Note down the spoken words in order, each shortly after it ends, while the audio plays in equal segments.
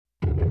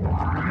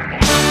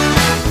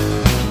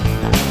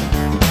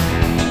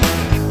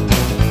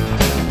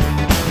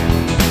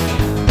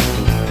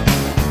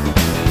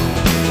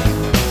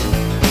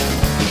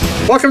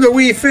Welcome to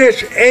We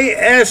Fish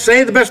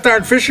ASA, the best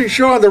darn fishing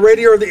show on the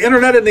radio or the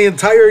internet in the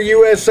entire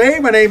USA.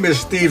 My name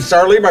is Steve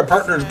Sarley. My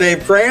partner is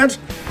Dave Kranz.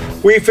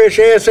 We Fish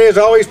ASA is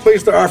always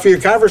pleased to offer you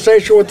a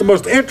conversation with the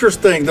most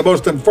interesting, the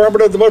most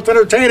informative, the most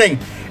entertaining,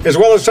 as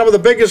well as some of the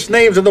biggest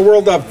names in the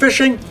world of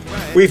fishing.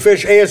 We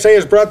Fish ASA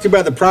is brought to you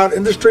by the proud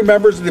industry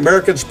members of the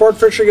American Sport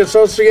Fishing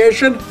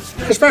Association,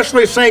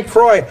 especially St.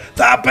 Croix,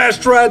 the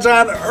best rods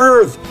on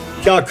earth.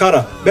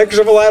 Calcutta, makers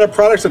of a lot of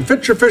products that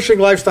fit your fishing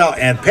lifestyle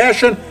and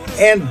passion,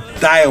 and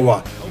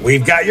Daiwa.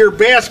 We've got your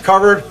bass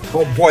covered.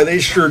 Oh boy, they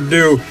sure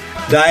do.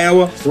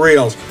 Daiwa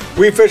Reels.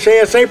 We Fish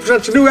ASA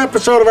presents a new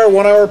episode of our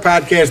 1 hour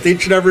podcast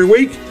each and every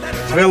week.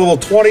 It's available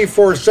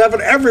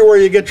 24/7 everywhere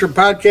you get your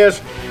podcasts.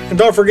 And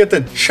don't forget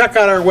to check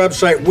out our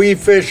website,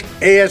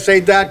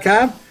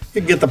 wefishasa.com.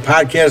 You can get the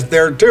podcast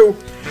there too.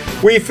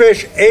 We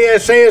Fish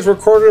ASA is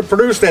recorded and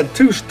produced at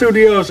 2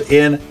 studios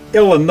in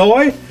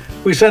Illinois.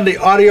 We send the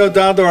audio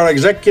down to our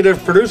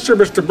executive producer,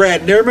 Mr.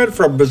 Brad Neerman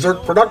from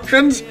Berserk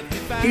Productions.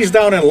 He's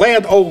down in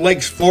Land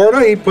O'Lakes,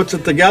 Florida. He puts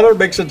it together,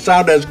 makes it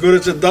sound as good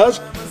as it does.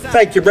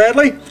 Thank you,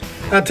 Bradley.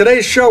 On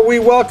today's show, we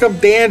welcome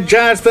Dan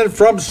Johnston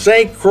from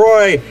St.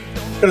 Croix.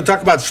 We're going to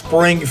talk about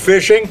spring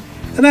fishing.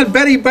 And then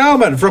Betty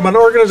Bauman from an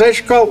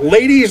organization called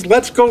Ladies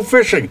Let's Go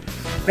Fishing.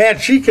 Man,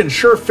 she can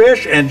sure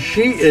fish, and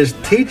she is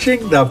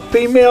teaching the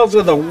females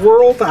of the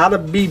world how to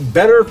be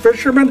better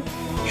fishermen.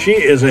 She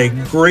is a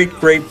great,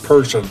 great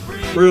person.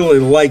 Really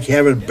like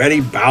having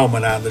Betty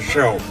Bauman on the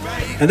show.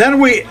 And then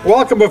we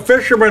welcome a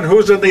fisherman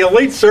who's in the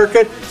elite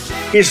circuit.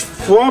 He's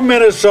from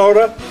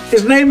Minnesota.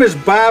 His name is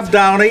Bob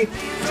Downey.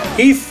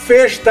 He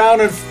fished down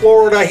in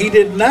Florida. He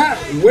did not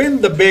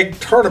win the big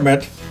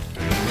tournament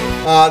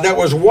that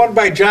was won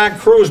by John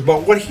Cruz,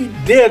 but what he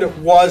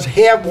did was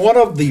have one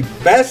of the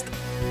best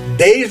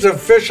days of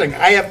fishing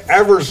I have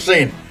ever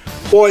seen.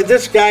 Boy,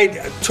 this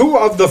guy, 2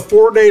 of the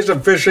 4 days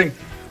of fishing,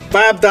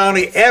 Bob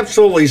Downey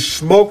absolutely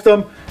smoked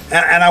them,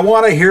 and I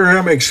want to hear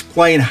him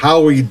explain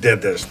how he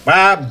did this.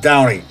 Bob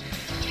Downey.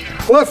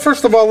 Well,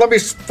 first of all, let me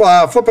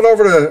flip it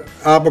over to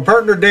my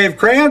partner, Dave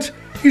Kranz.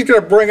 He's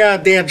going to bring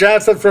on Dan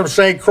Johnston from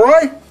St.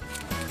 Croix.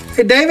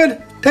 Hey,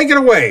 David, take it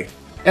away.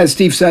 As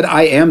Steve said,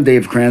 I am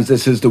Dave Kranz.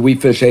 This is the We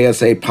Fish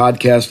ASA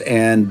podcast,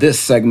 and this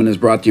segment is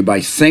brought to you by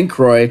St.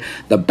 Croix,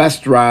 the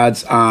best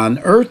rods on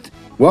earth.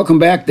 Welcome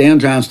back, Dan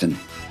Johnston.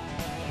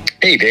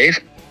 Hey, Dave.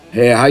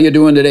 Hey, how you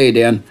doing today,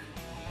 Dan?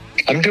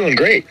 I'm doing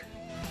great.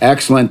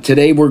 Excellent.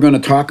 Today we're going to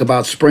talk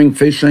about spring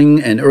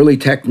fishing and early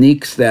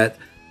techniques that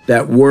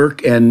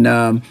work. And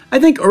I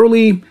think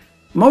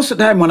most of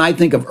the time when I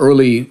think of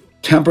early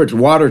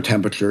water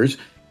temperatures,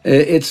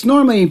 it's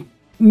normally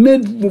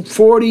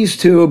mid-40s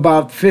to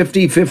about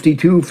 50,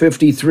 52,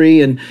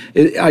 53. And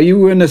are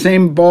you in the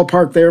same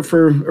ballpark there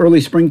for early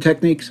spring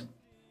techniques?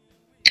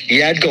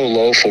 Yeah, I'd go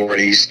low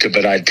 40s,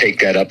 but I'd take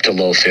that up to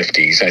low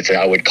 50s.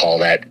 I would call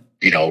that,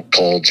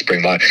 cold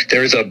spring water.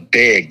 There's a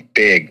big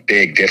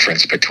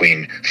difference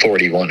between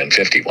 41 and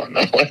 51,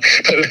 though.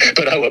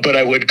 but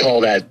I would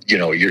call that,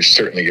 your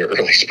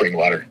early spring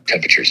water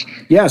temperatures.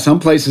 Yeah, some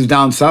places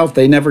down south,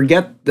 they never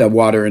get the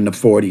water in the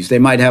 40s. They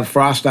might have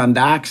frost on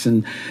docks,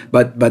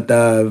 but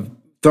the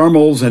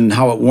thermals and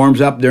how it warms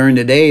up during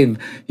the day,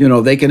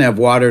 they can have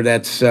water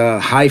that's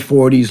high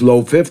 40s,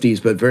 low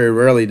 50s, but very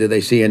rarely do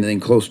they see anything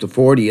close to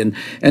 40. And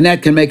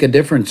that can make a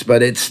difference,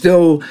 but it's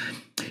still,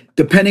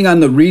 depending on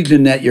the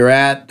region that you're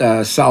at,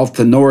 south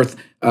to north,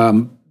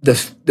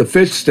 the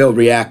fish still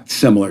react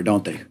similar,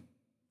 don't they?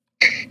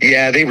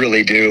 Yeah, they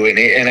really do.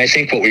 And I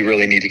think what we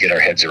really need to get our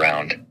heads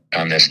around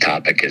on this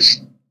topic is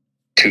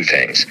 2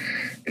 things.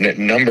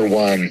 Number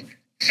one,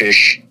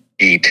 fish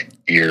eat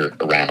year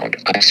round.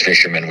 Us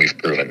fishermen, we've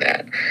proven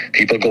that.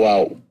 People go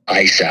out,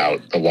 ice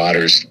out, the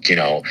water's,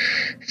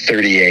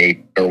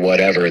 38 or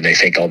whatever, and they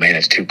think, oh man,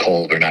 it's too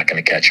cold, we're not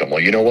going to catch them. Well,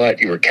 you know what?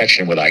 You were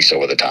catching them with ice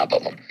over the top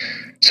of them.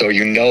 So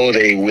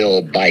they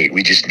will bite.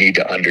 We just need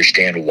to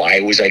understand, why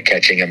was I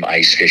catching them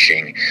ice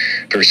fishing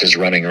versus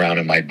running around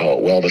in my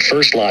boat? Well, the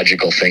first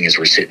logical thing is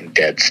we're sitting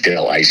dead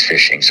still ice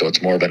fishing. So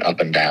it's more of an up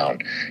and down,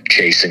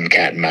 chasing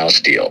cat and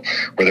mouse deal,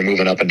 where they're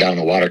moving up and down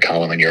the water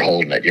column and you're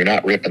holding it. You're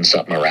not ripping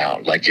something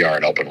around like you are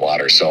in open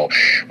water. So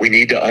we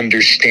need to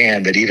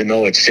understand that even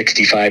though it's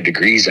 65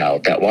 degrees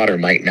out, that water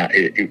might not,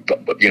 in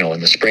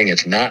the spring,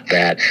 it's not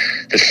that.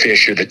 The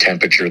fish or the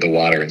temperature of the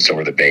water, and so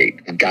are the bait.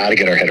 We've got to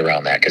get our head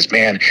around that, because,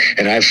 man,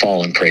 and I've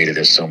fallen prey to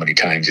this so many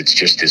times. It's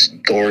just this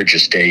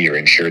gorgeous day. You're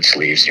in shirt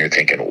sleeves and you're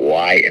thinking,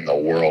 why in the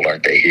world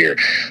aren't they here?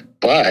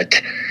 But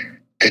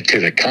to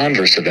the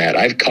converse of that,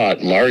 I've caught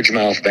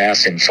largemouth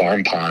bass in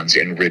farm ponds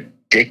in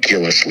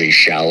ridiculously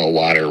shallow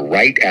water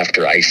right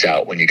after ice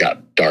out, when you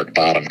got dark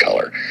bottom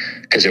color,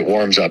 because it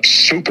warms up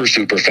super,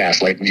 super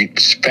fast, like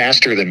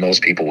faster than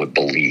most people would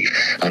believe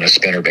on a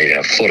spinnerbait in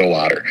a foot of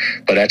water.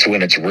 But that's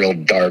when it's real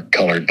dark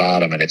colored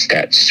bottom and it's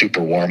that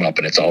super warm up,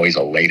 and it's always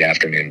a late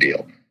afternoon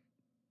deal.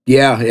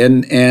 Yeah,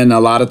 and a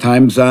lot of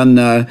times on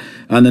the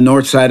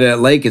north side of that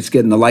lake, it's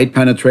getting the light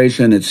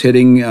penetration, it's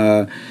hitting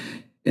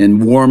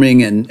and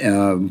warming,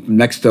 and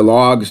next to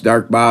logs,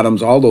 dark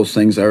bottoms, all those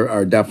things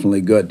are definitely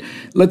good.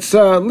 Let's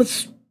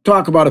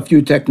talk about a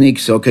few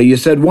techniques. Okay, you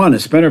said one, a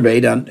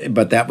spinnerbait,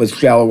 but that was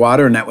shallow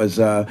water, and that was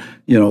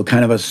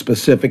kind of a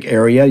specific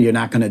area. You're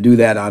not going to do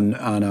that on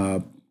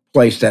a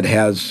place that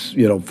has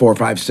 4,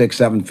 5, 6,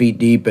 7 feet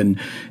deep and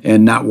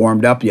not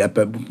warmed up yet.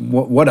 But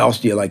what else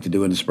do you like to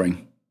do in the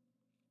spring?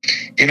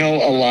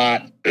 A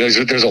lot. There's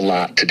a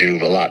lot to do.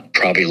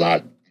 Probably a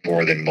lot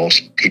more than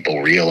most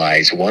people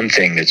realize. One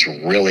thing that's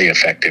really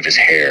effective is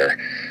hair.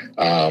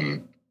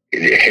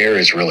 Hair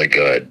is really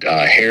good.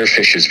 Hair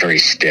fish is very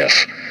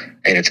stiff,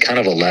 and it's kind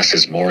of a less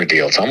is more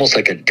deal. It's almost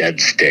like a dead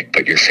stick,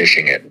 but you're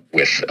fishing it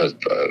with a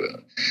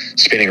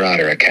spinning rod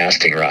or a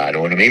casting rod.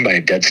 And what I mean by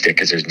a dead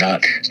stick is there's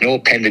no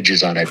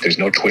appendages on it. There's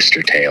no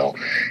twister tail.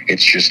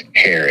 It's just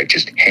hair. It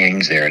just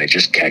hangs there, and it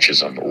just catches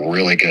them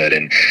really good.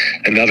 And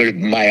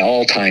my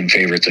all-time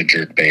favorite's a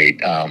jerkbait.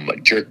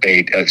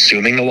 Jerkbait,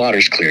 assuming the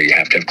water's clear, you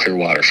have to have clear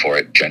water for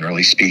it,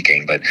 generally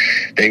speaking, but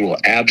they will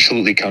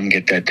absolutely come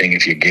get that thing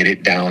if you get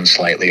it down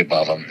slightly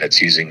above them.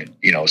 That's using,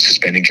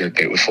 suspending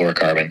jerkbait with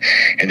fluorocarbon,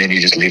 and then you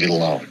just leave it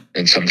alone.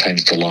 And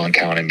sometimes it's a long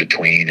count in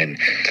between. And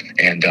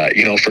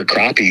for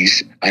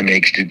crappies, I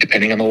make,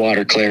 depending on the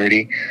water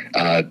clarity,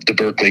 the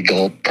Berkeley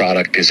Gulp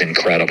product is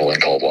incredible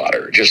in cold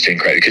water. Just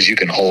incredible, because you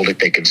can hold it,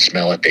 they can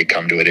smell it, they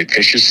come to it. It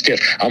fishes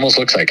stiff, almost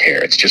looks like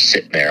hair. It's just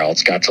sitting there. All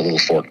it's got is a little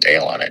forked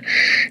tail on it.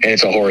 And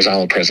it's a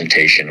horizontal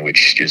presentation,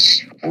 which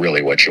is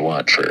really what you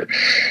want for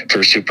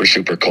super,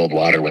 super cold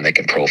water. When they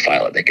can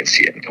profile it, they can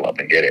see it and come up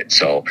and get it.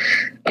 So,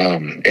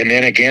 and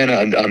then again,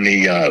 on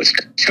the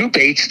two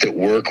baits that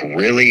work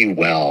really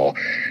well,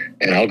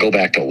 and I'll go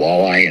back to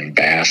walleye and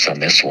bass on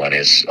this one,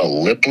 is a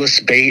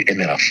lipless bait and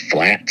then a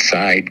flat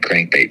side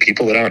crankbait.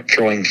 People that aren't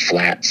throwing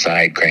flat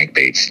side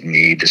crankbaits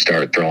need to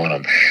start throwing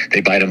them.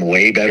 They bite them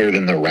way better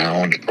than the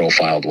round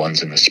profiled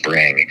ones in the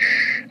spring.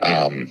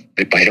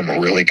 They bite them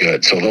really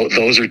good. So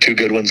those are two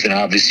good ones. And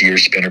obviously your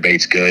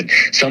spinnerbait's good.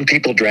 Some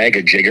people drag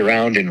a jig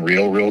around in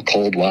real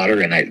cold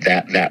water, and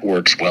that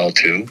works well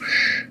too.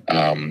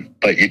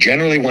 But you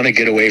generally want to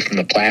get away from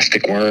the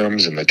plastic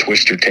worms and the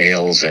twister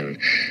tails and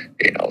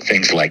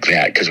things like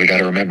that, because we got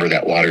to remember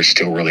that water's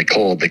still really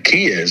cold. The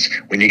key is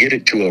when you get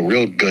it to a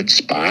real good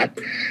spot,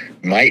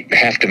 you might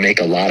have to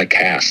make a lot of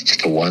casts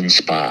to one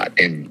spot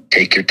and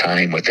take your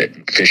time with it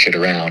and fish it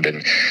around,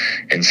 and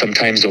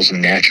sometimes those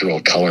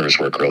natural colors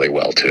work really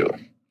well too.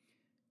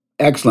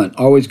 Excellent.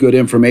 Always good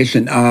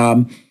information.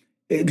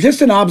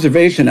 Just an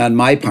observation on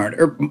my part.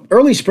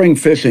 Early spring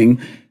fishing,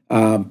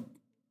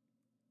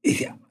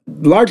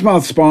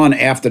 largemouth spawn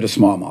after the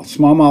smallmouth.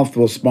 Smallmouth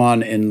will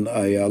spawn in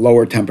a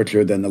lower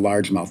temperature than the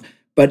largemouth.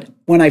 But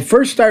when I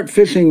first start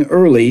fishing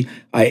early,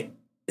 I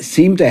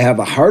seem to have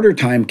a harder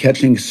time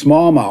catching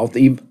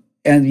smallmouth,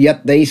 and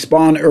yet they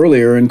spawn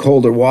earlier in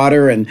colder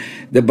water.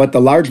 But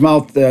the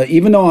largemouth,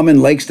 even though I'm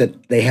in lakes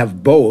that they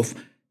have both,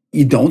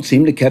 you don't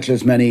seem to catch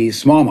as many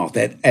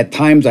smallmouth. At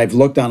times I've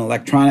looked on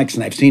electronics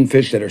and I've seen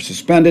fish that are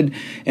suspended,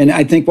 and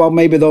I think, well,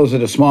 maybe those are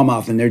the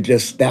smallmouth, and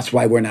that's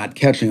why we're not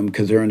catching them,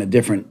 because they're in a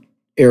different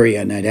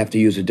area and I'd have to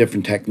use a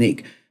different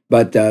technique.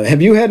 But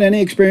have you had any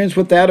experience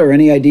with that, or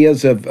any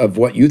ideas of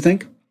what you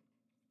think?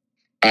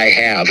 I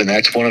have, and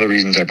that's one of the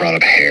reasons I brought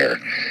up hair.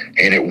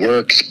 And it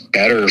works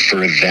better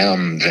for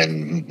them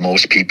than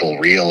most people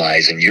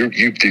realize. And your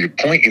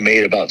point you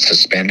made about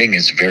suspending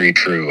is very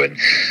true. And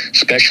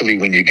especially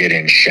when you get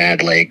in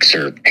shad lakes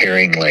or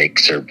herring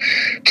lakes or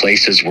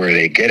places where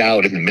they get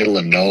out in the middle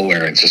of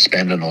nowhere and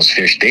suspend on those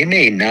fish, they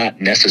may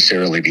not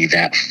necessarily be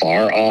that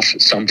far off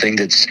something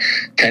that's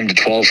 10 to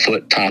 12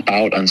 foot top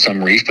out on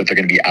some reef, but they're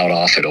going to be out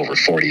off it over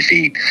 40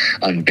 feet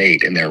on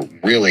bait. And they're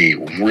really,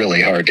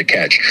 really hard to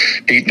catch.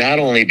 Not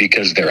only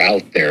because they're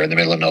out there in the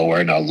middle of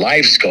nowhere. Now,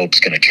 live scope's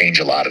going to change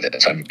a lot of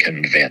this, I'm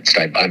convinced.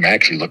 I'm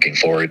actually looking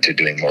forward to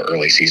doing more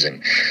early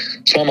season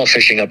smallmouth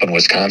fishing up in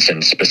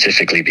Wisconsin,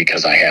 specifically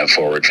because I have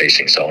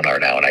forward-facing sonar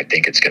now, and I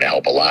think it's going to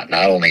help a lot,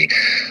 not only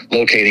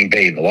locating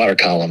bait in the water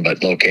column,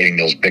 but locating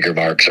those bigger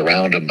marks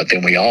around them. But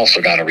then we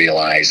also got to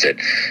realize that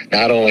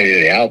not only are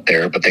they out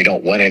there, but they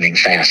don't want anything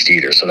fast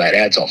either. So that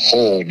adds a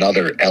whole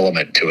nother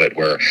element to it,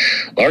 where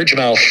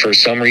largemouth, for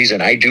some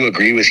reason, I do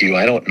agree with you.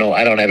 I don't know.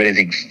 I don't have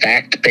anything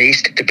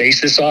fact-based to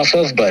base this off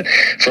of, but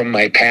from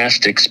my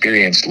past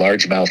experience,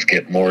 largemouth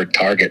get more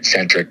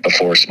target-centric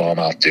before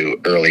smallmouth do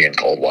early in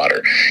cold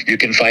water. You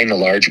can find the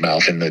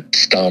largemouth in the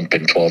stump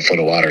in 12 foot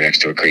of water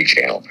next to a creek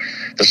channel.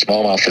 The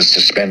smallmouth is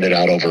suspended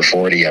out over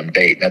 40 on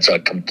bait. That's a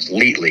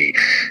completely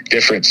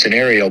different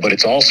scenario, but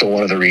it's also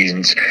one of the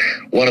reasons,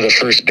 one of the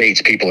first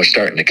baits people are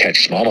starting to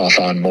catch smallmouth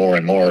on more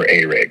and more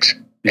A-rigs.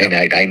 Yep.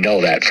 And I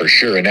know that for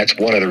sure, and that's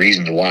one of the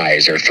reasons why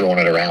is they're throwing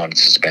it around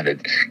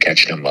suspended,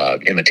 catching them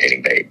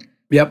imitating bait.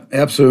 Yep,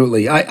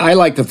 absolutely. I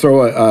like to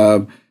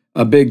throw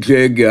a big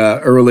jig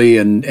early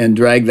and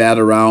drag that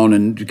around,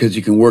 and because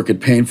you can work it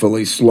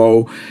painfully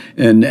slow,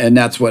 and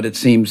that's what it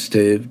seems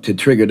to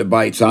trigger the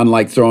bites.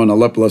 Unlike throwing a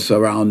lipless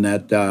around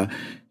that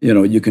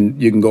you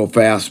can go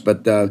fast.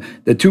 But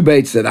the two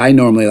baits that I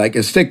normally like,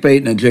 a stick bait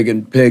and a jig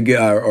and pig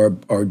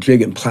or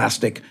jig and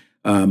plastic,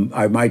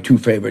 are my two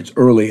favorites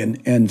early,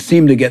 and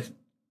seem to get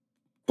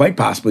quite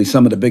possibly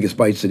some of the biggest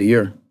bites of the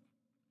year.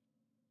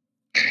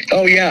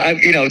 Oh yeah,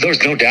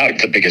 there's no doubt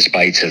the biggest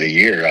bites of the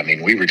year. I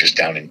mean, we were just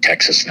down in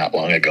Texas not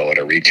long ago at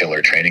a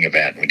retailer training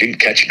event. We didn't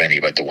catch many,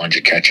 but the ones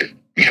you catch are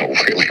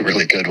really,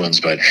 really good ones.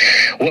 But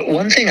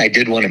one thing I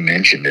did want to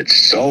mention that's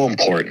so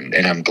important,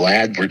 and I'm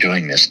glad we're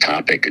doing this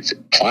topic, it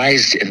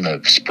applies in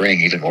the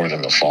spring even more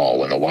than the fall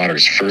when the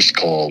water's first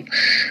cold,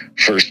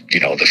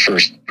 the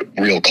first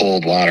real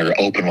cold water,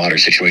 open water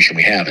situation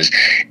we have is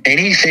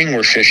anything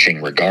we're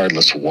fishing,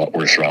 regardless of what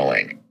we're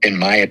throwing. In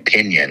my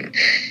opinion,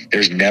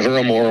 there's never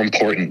a more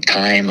important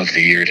time of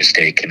the year to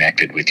stay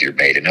connected with your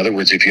bait. In other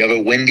words, if you have a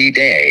windy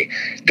day,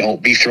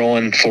 don't be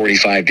throwing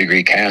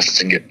 45-degree casts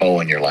and get bow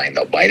in your line.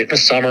 They'll bite it in the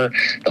summer.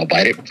 They'll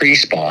bite it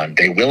pre-spawn.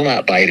 They will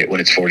not bite it when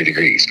it's 40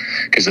 degrees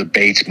because the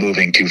bait's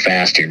moving too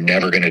fast. You're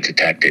never going to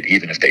detect it,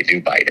 even if they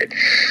do bite it.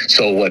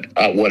 So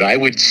what I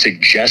would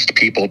suggest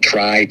people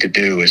try to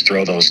do is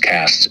throw those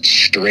casts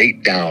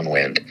straight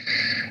downwind.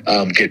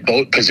 Get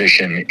boat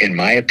position, in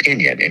my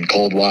opinion, in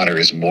cold water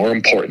is more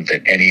important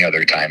than any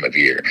other time of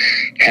year.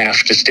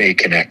 Have to stay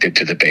connected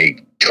to the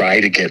bait.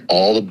 Try to get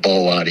all the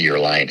bow out of your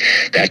line.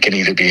 That can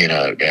either be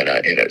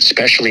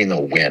especially in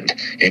the wind,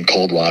 in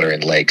cold water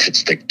and lakes.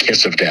 It's the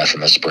kiss of death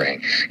in the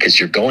spring because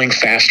you're going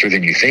faster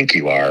than you think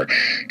you are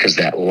because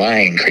that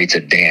line creates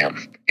a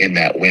dam in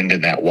that wind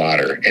and that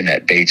water, and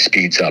that bait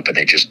speeds up and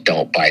they just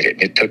don't bite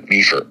it. It took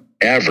me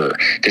forever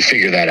to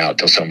figure that out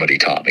till somebody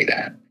taught me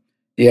that.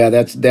 Yeah,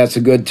 that's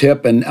a good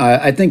tip. And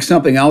I think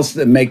something else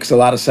that makes a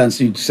lot of sense,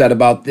 you said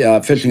about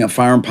fishing a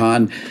farm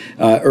pond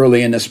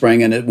early in the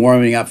spring and it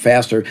warming up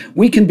faster.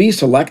 We can be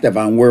selective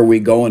on where we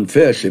go and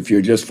fish if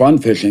you're just fun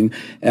fishing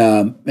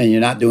and you're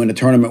not doing a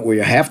tournament where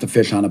you have to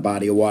fish on a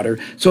body of water.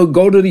 So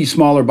go to these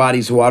smaller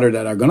bodies of water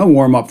that are going to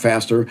warm up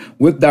faster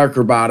with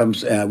darker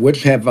bottoms,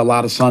 which have a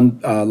lot of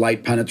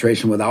sunlight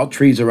penetration without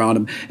trees around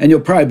them, and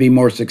you'll probably be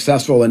more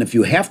successful. And if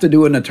you have to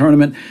do it in a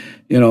tournament,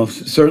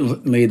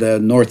 certainly the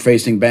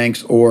north-facing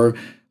banks or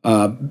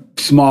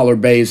smaller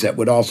bays that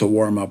would also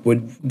warm up.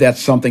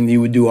 That's something you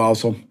would do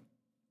also?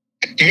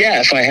 Yeah,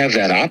 if I have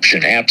that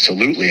option,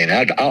 absolutely. And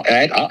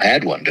I'll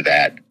add one to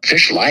that.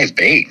 Fish live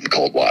bait in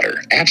cold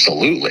water.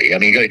 Absolutely. I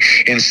mean,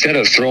 instead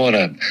of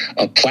throwing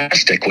a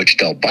plastic, which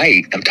they'll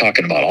bite, I'm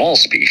talking about all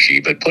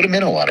species, but put a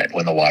minnow on it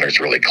when the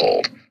water's really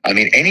cold. I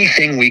mean,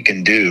 anything we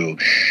can do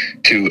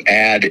to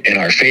add in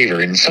our favor.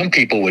 And some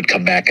people would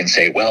come back and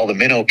say, well, the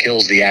minnow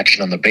kills the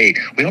action on the bait.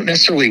 We don't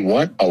necessarily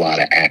want a lot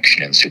of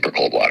action in super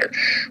cold water.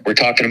 We're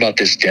talking about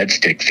this dead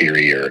stick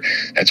theory, or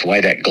that's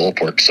why that gulp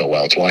works so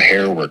well. It's why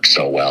hair works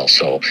so well.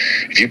 So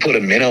if you put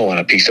a minnow on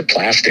a piece of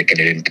plastic and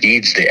it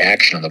impedes the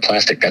action on the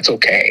plastic, that's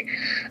okay.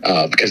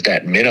 Because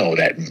that minnow,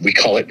 that we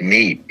call it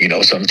meat,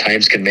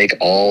 sometimes can make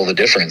all the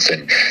difference.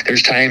 And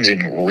there's times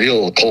in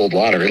real cold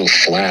water, it'll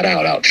flat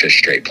out outfish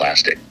straight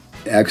plastic.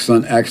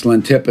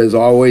 Excellent tip as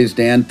always,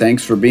 Dan.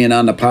 Thanks for being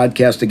on the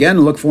podcast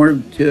again. Look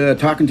forward to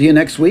talking to you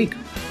next week.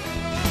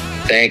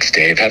 Thanks,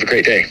 Dave. Have a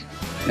great day.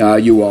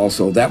 You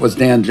also. That was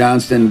Dan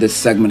Johnston. This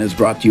segment is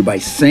brought to you by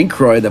St.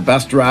 Croix, the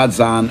best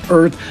rods on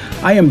earth.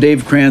 I am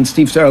Dave Cran,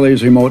 Steve Sarley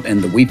is remote,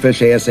 and the We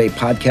Fish ASA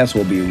podcast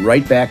will be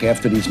right back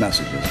after these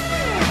messages.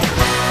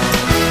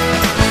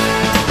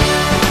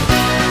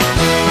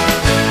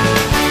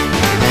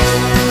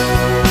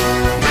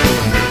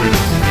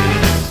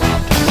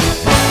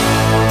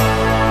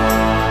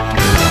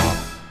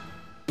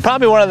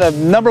 Probably one of the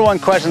number one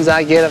questions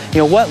I get,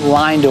 what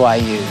line do I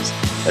use?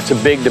 That's a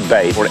big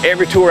debate. On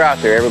every tour out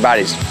there,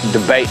 everybody's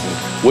debating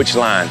which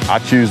line. I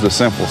choose the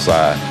simple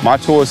side. My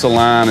choice of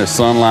line is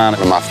Sunline.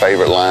 One of my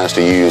favorite lines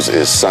to use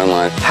is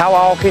Sunline. How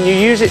all can you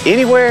use it?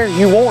 Anywhere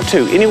you want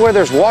to. Anywhere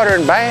there's water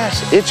and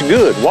bass, it's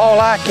good.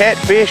 Walleye,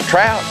 catfish,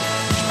 trout,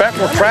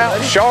 speckled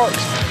trout,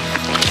 sharks.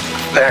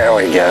 There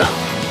we go.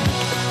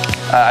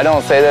 I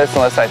don't say this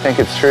unless I think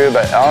it's true,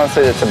 but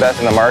honestly, it's the best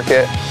in the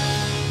market.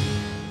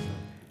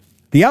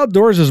 The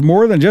outdoors is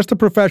more than just a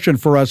profession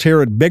for us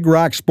here at Big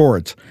Rock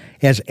Sports.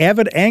 As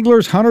avid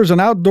anglers, hunters, and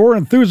outdoor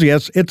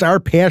enthusiasts, it's our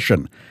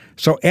passion.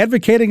 So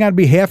advocating on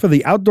behalf of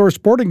the outdoor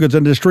sporting goods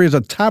industry is a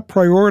top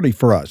priority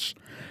for us.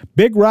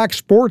 Big Rock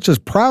Sports is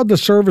proud to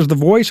serve as the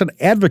voice and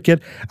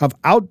advocate of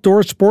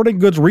outdoor sporting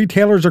goods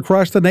retailers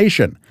across the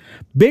nation.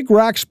 Big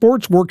Rock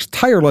Sports works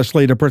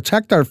tirelessly to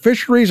protect our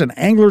fisheries and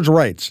anglers'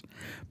 rights.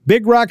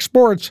 Big Rock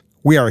Sports,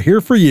 we are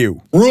here for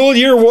you. Rule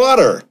your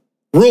water.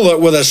 Rule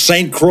it with a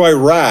St. Croix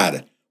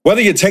rod.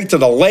 Whether you take to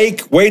the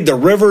lake, wade the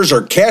rivers,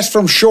 or cast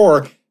from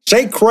shore,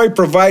 St. Croix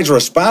provides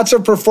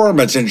responsive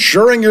performance,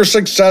 ensuring your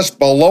success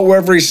below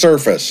every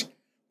surface.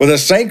 With a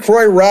St.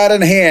 Croix rod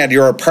in hand,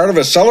 you are part of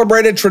a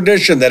celebrated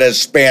tradition that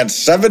has spanned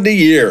 70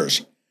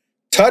 years.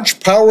 Touch,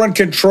 power, and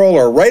control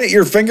are right at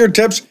your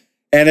fingertips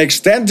and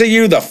extend to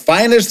you the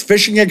finest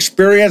fishing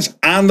experience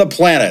on the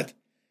planet.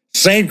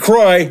 St.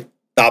 Croix,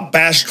 the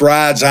best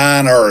rods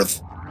on earth.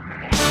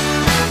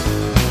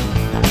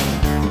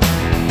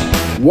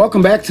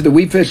 Welcome back to the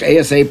We Fish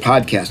ASA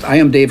podcast. I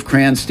am Dave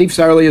Cran. Steve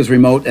Sarley is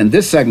remote, and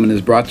this segment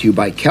is brought to you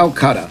by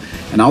Calcutta.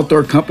 an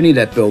outdoor company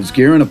that builds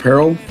gear and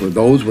apparel for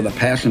those with a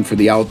passion for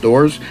the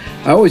outdoors.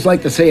 I always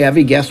like to say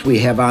every guest we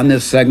have on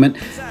this segment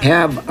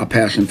have a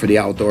passion for the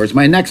outdoors.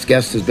 My next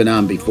guest has been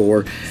on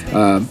before.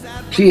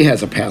 She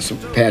has a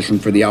passion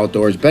for the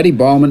outdoors. Betty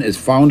Bauman is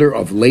founder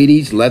of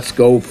Ladies Let's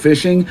Go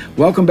Fishing.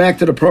 Welcome back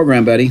to the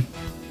program, Betty.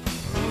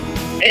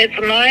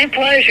 It's my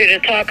pleasure to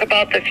talk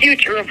about the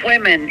future of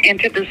women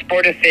into the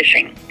sport of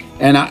fishing.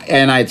 And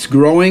it's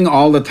growing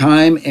all the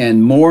time,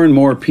 and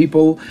more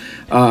people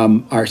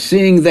are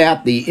seeing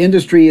that. The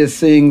industry is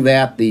seeing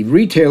that. The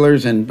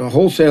retailers and the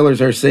wholesalers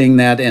are seeing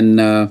that.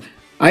 And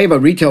I have a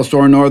retail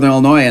store in Northern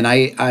Illinois, and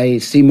I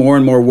see more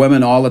and more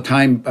women all the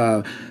time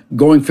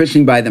going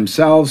fishing by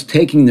themselves,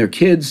 taking their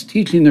kids,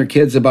 teaching their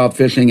kids about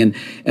fishing,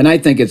 and I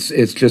think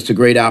it's just a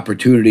great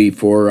opportunity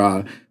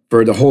for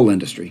the whole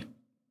industry.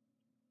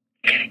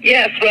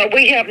 Yes, well,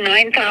 we have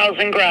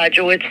 9,000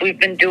 graduates. We've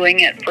been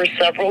doing it for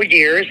several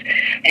years,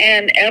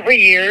 and every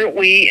year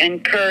we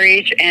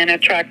encourage and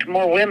attract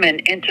more women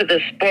into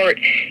the sport,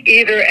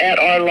 either at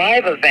our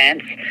live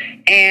events,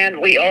 and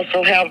we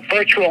also have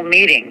virtual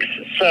meetings.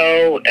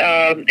 So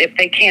if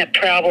they can't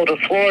travel to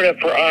Florida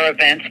for our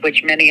events,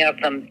 which many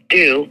of them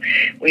do,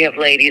 we have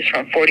ladies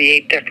from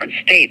 48 different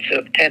states who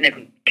have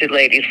attended to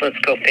Ladies Let's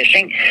Go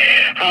Fishing.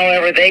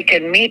 However, they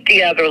can meet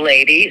the other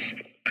ladies,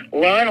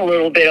 learn a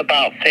little bit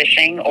about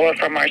fishing or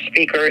from our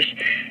speakers,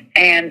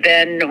 and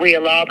then we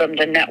allow them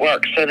to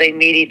network so they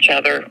meet each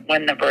other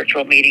when the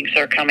virtual meetings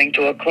are coming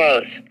to a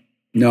close.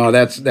 No,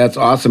 that's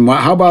awesome.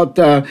 How about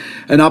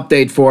an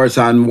update for us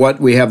on what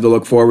we have to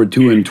look forward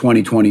to in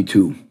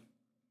 2022?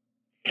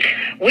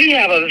 We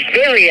have a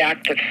very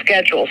active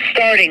schedule,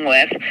 starting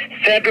with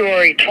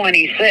February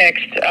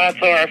 26th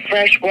for our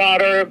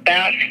freshwater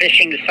bass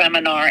fishing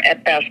seminar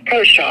at Bass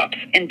Pro Shops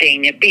in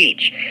Dania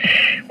Beach,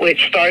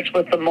 which starts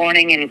with the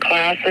morning in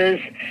classes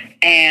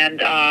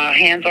and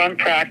hands-on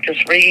practice,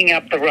 rigging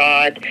up the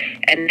rod.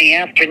 And in the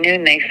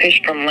afternoon, they fish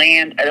from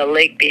land at a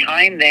lake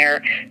behind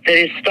there that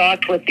is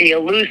stocked with the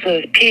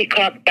elusive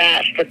peacock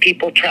bass that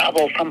people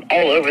travel from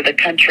all over the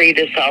country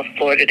to South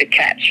Florida to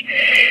catch.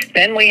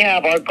 Then we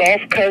have our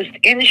Gulf Coast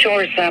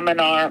Inshore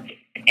Seminar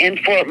in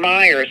Fort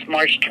Myers,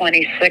 March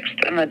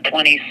 26th and the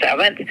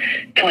 27th.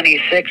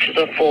 26th is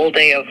a full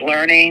day of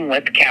learning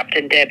with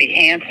Captain Debbie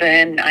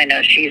Hansen. I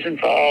know she's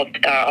involved,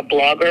 a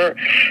blogger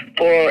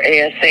for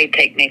ASA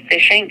Take Me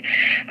Fishing.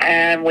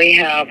 And we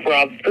have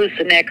Rob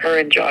Fusenecker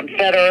and John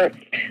Feder.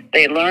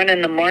 They learn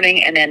in the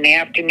morning, and in the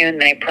afternoon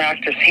they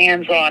practice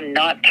hands-on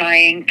knot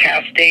tying,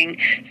 casting,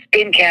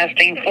 spin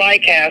casting, fly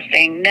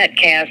casting, net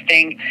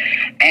casting.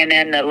 And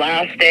then the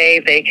last day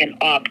they can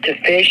opt to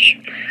fish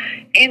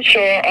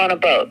inshore on a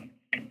boat,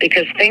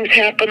 because things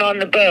happen on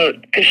the boat.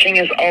 Fishing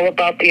is all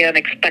about the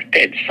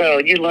unexpected, so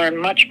you learn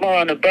much more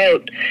on a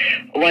boat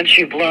once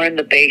you've learned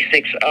the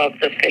basics of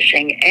the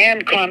fishing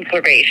and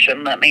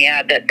conservation. Let me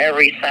add that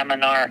every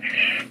seminar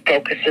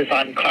focuses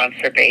on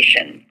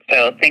conservation.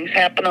 So things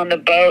happen on the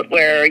boat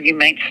where you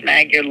might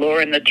snag your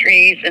lure in the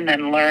trees and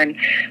then learn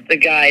the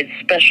guide's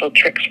special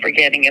tricks for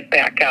getting it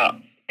back out.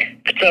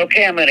 If it's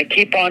okay, I'm going to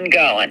keep on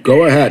going.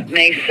 Go ahead.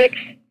 May 6th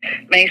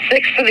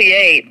to the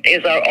 8th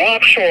is our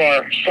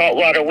offshore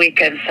saltwater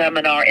weekend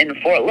seminar in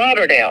Fort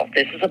Lauderdale.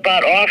 This is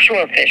about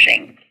offshore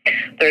fishing.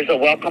 There's a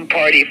welcome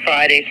party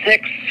Friday the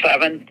 6th,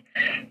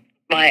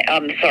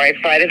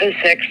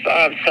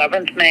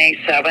 7th, May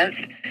 7th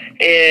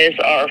is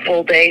our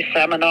full day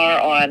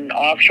seminar on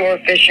offshore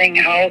fishing,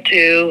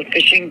 how-to,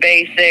 fishing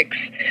basics,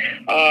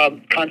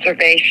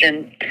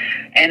 conservation,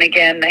 and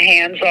again, the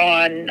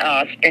hands-on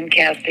spin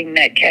casting,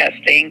 net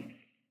casting,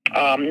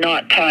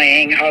 knot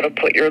tying, how to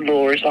put your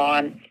lures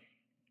on.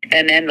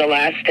 And then the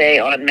last day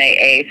on May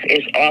 8th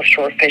is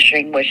offshore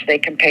fishing, which they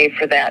can pay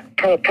for that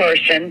per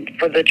person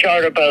for the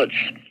charter boats.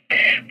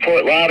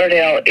 Fort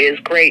Lauderdale is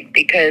great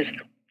because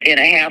in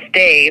a half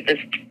day, the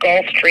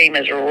Gulf Stream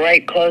is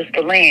right close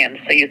to land,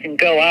 so you can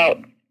go out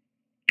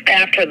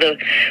after the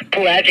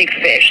pelagic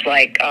fish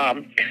like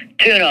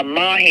tuna,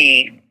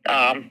 mahi,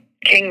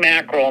 king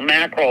mackerel,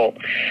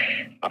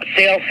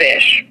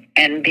 sailfish,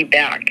 and be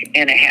back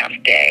in a half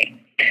day.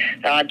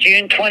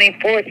 June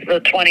 24th to the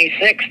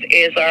 26th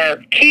is our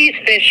Keys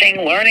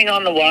Fishing, Learning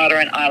on the Water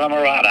in Isla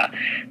Morada.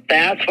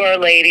 That's where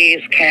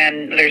ladies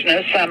there's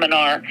no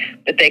seminar,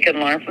 but they can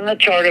learn from the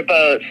charter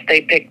boats.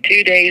 They pick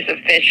 2 days of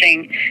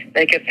fishing.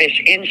 They can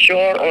fish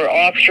inshore or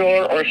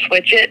offshore or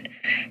switch it.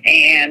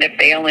 And if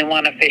they only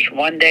want to fish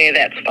 1 day,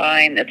 that's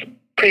fine. It's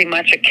pretty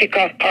much a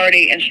kickoff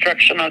party,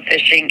 instruction on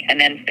fishing, and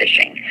then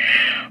fishing.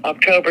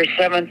 September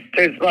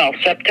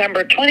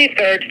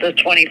 23rd to the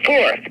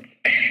 24th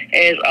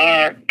is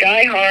our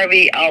Guy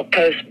Harvey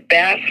Outpost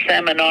Bass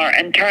Seminar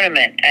and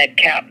Tournament at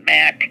Cap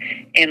Mac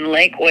in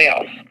Lake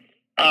Wales.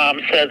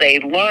 So they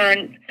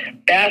learn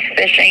bass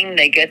fishing.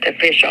 They get to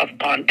fish off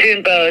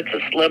pontoon boats.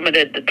 It's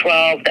limited to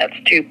 12. That's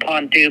 2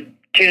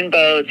 pontoon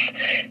boats,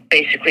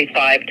 basically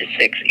 5 to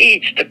 6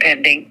 each,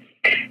 depending.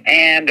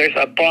 And there's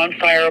a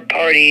bonfire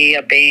party,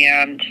 a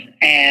band,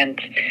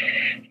 and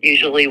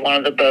usually one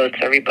of the boats,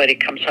 everybody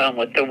comes home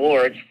with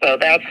awards. So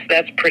that's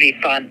pretty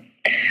fun.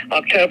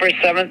 October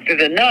 7th through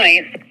the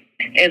 9th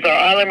is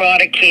our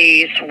Islamorada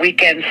Keys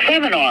weekend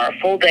seminar,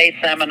 full-day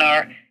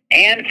seminar,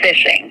 and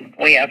fishing.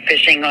 We have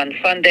fishing on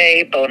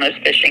Sunday, bonus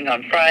fishing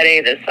on Friday.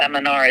 The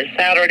seminar is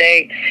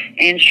Saturday,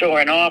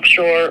 inshore and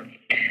offshore,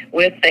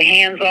 with the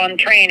hands-on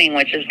training,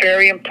 which is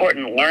very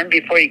important. Learn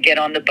before you get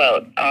on the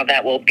boat.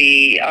 That will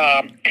be,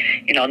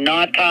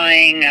 knot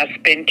tying,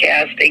 spin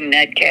casting,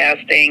 net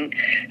casting,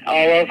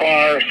 all of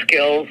our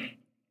skills.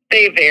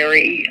 They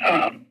vary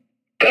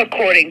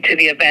according to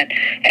the event.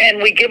 And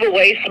we give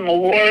away some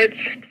awards,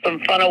 some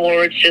fun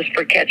awards just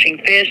for catching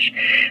fish.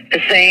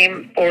 The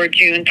same for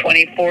June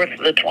 24th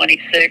to the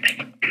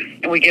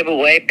 26th. We give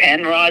away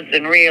pen rods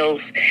and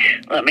reels.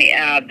 Let me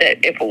add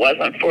that if it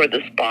wasn't for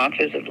the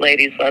sponsors of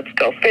Ladies Let's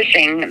Go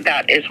Fishing,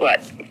 that is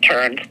what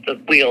turns the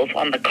wheels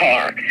on the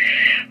car.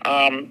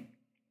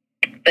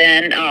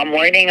 Then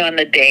waiting on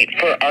the date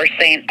for our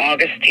St.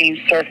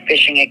 Augustine Surf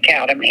Fishing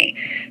Academy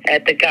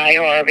at the Guy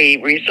Harvey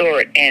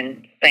Resort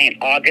in St.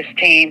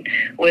 Augustine,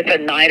 with a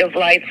Night of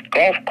Lights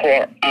golf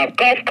cart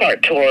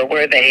tour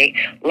where they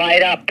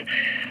light up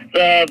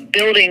the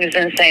buildings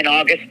in St.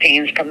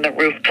 Augustine's from the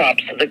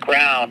rooftops to the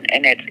ground,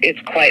 and it's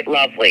quite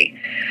lovely.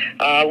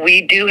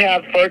 We do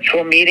have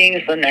virtual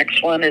meetings. The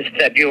next one is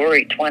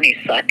February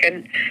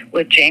 22nd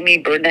with Jamie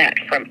Burnett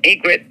from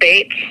Egret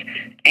Baits,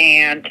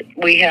 and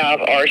we have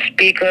our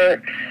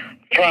speaker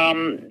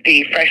from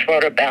the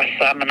Freshwater Bass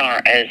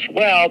Seminar as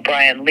well,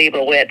 Brian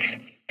Leibowitz.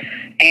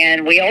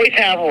 And we always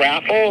have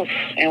raffles,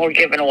 and we're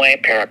giving away a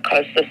pair of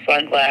Costa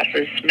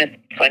sunglasses, Smith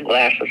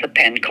sunglasses, a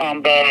pen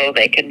combo.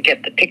 They can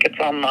get the tickets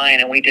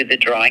online, and we do the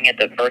drawing at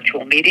the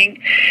virtual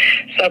meeting.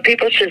 So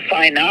people should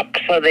sign up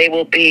so they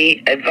will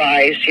be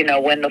advised,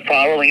 when the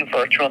following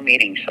virtual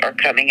meetings are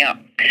coming up.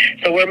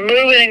 So we're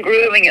moving and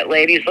grooving it,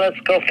 ladies. Let's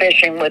go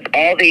fishing with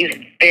all these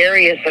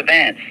various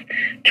events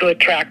to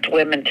attract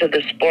women to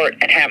the sport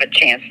and have a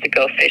chance to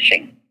go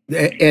fishing.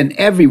 And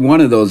every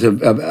one of those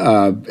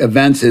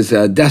events is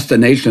a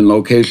destination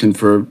location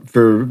for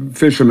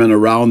fishermen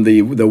around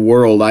the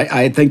world.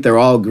 I think they're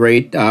all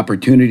great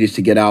opportunities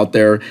to get out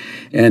there.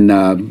 And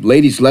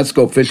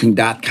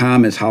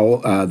ladiesletsgofishing.com is how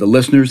the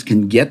listeners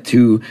can get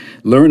to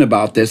learn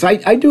about this.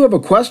 I do have a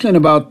question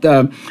about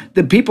the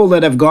people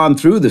that have gone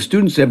through, the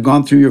students that have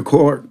gone through your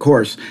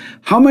course.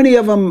 How many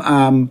of them,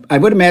 I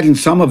would imagine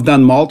some have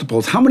done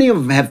multiples, how many of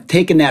them have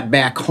taken that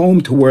back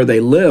home to where they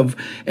live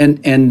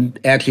and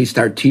actually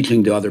start teaching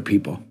to other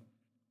people?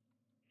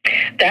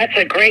 That's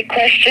a great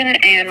question,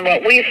 and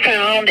what we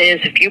found is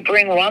if you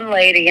bring one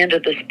lady into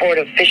the sport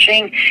of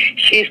fishing,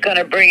 she's going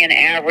to bring an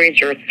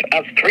average of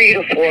 3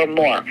 to 4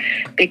 more,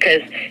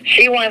 because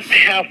she wants to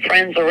have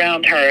friends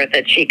around her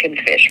that she can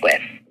fish with.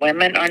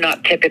 Women are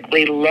not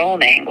typically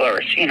lone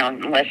anglers,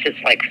 unless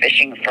it's like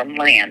fishing from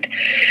land.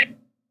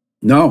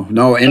 No,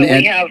 and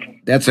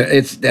that's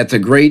a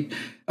great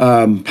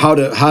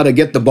how to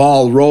get the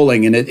ball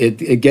rolling, and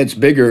it gets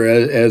bigger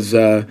as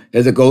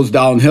it goes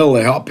downhill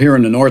up here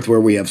in the north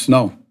where we have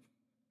snow.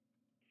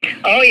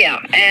 Oh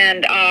yeah,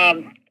 and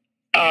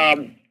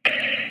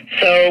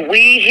so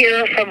we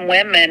hear from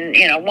women.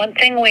 One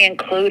thing we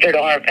include at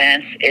our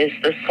events is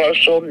the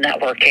social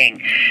networking,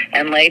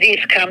 and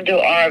ladies come to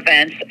our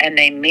events and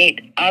they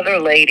meet other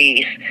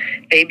ladies.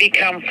 They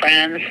become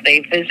friends.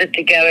 They visit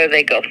together.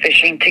 They go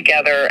fishing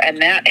together,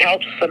 and that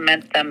helps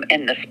cement them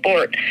in the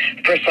sport.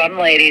 For some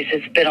ladies,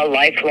 it's been a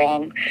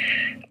lifelong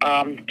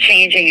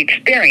life-changing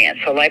experience,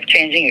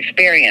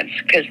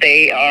 because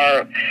they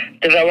are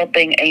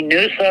developing a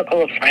new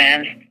circle of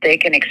friends they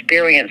can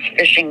experience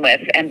fishing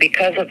with, and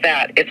because of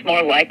that, it's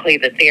more likely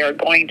that they are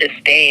going to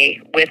stay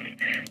with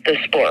the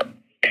sport.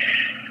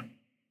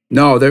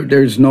 No,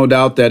 there's no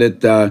doubt that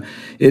it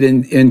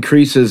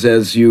increases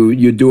as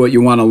you do it.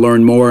 You want to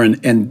learn more,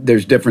 and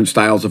there's different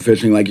styles of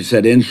fishing, like you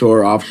said,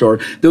 inshore, offshore.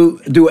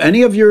 Do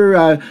any of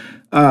your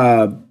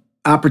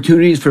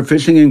opportunities for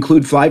fishing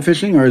include fly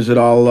fishing, or is it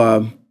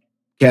all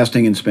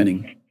casting and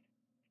spinning?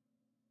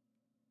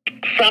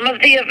 Some of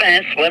the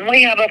events, when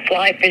we have a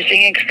fly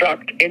fishing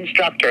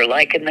instructor,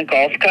 like in the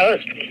Gulf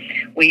Coast,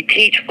 we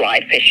teach fly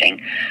fishing.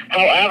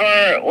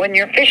 However, when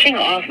you're fishing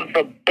off of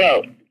a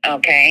boat,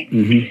 okay,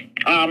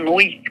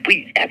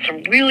 that's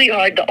really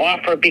hard to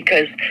offer,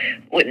 because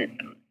when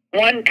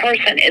one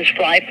person is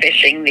fly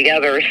fishing, the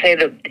other, say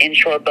the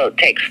inshore boat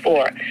takes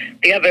 4,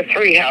 the other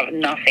 3 have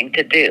nothing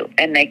to do,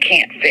 and they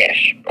can't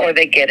fish, or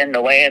they get in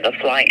the way of the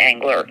fly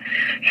angler.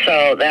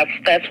 So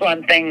that's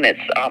one thing that's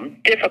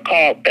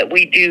difficult, but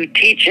we do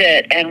teach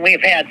it, and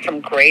we've had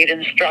some great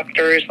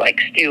instructors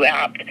like Stu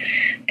Apt,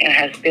 and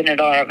has been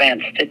at our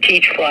events to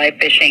teach fly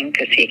fishing,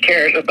 because he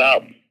cares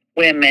about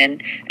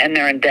women and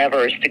their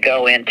endeavors to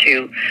go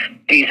into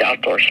these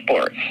outdoor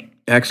sports.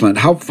 Excellent.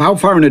 How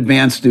far in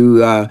advance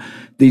do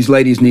these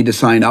ladies need to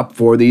sign up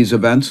for these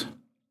events?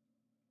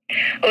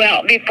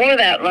 Well, before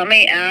that, let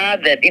me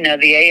add that, the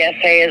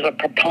ASA is a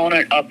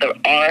proponent of the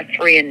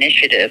R3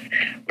 initiative,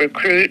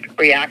 recruit,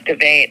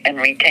 reactivate, and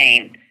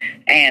retain.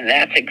 And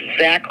that's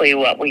exactly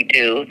what we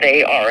do.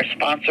 They are a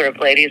sponsor of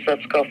Ladies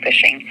Let's Go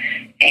Fishing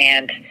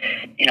and,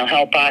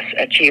 help us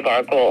achieve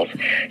our goals.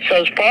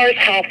 So as far as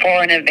how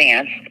far in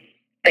advance,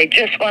 they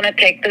just want to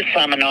take the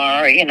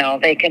seminar.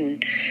 They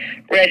can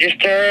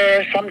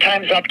register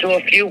sometimes up to a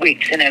few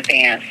weeks in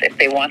advance. If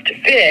they want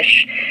to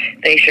fish,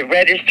 they should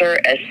register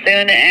as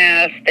soon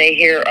as they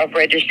hear of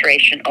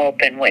registration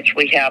open, which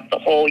we have the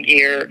whole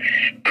year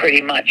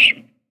pretty much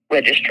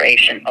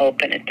registration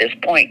open at this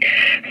point.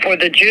 For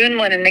the June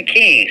one in the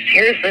Keys,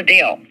 here's the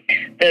deal.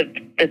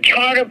 The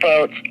charter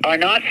boats are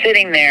not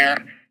sitting there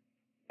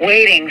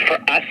waiting for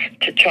us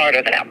to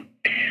charter them.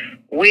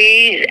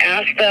 We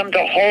ask them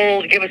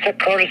to give us a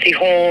courtesy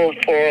hold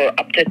for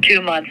up to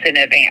 2 months in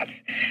advance.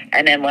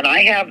 And then when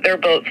I have their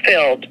boat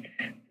filled,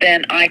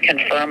 then I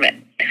confirm it.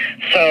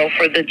 So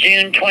for the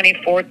June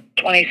 24th,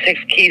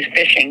 26th Keys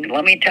fishing,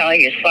 let me tell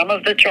you, some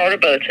of the charter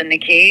boats in the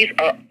Keys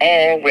are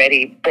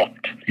already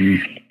booked.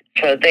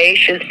 So they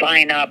should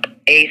sign up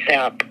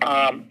ASAP.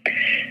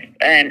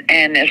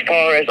 And as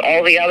far as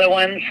all the other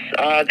ones,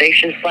 they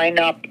should sign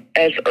up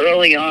as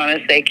early on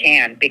as they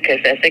can, because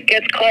as it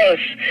gets close,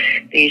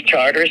 these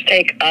charters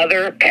take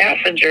other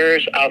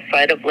passengers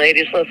outside of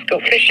Ladies Let's Go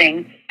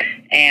Fishing,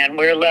 and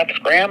we're left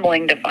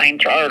scrambling to find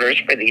charters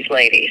for these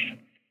ladies.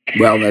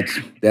 Well,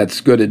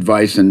 that's good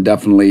advice, and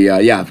definitely,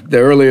 the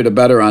earlier the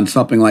better on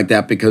something like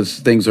that, because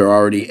things are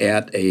already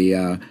at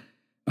a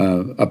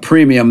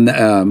premium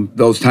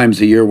those times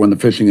of year when the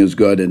fishing is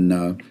good.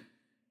 And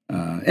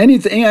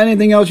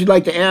anything else you'd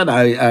like to add?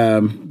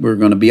 We're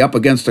going to be up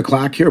against the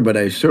clock here, but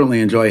I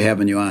certainly enjoy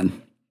having you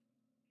on.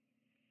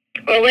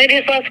 Well,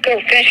 Ladies Let's Go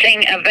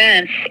Fishing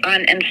events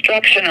on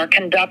instruction are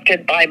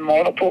conducted by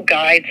multiple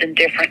guides in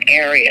different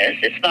areas.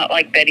 It's not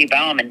like Betty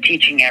Bauman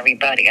teaching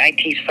everybody. I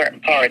teach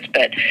certain parts,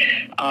 but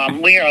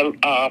we are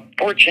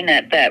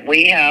fortunate that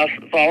we have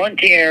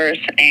volunteers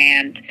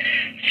and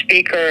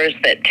speakers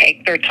that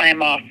take their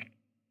time off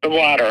the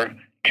water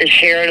to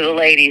share to the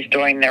ladies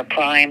during their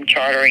prime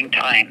chartering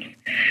times.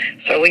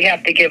 So we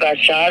have to give a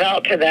shout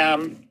out to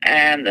them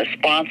and the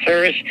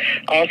sponsors.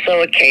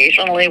 Also,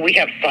 occasionally we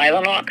have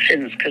silent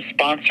auctions because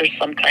sponsors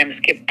sometimes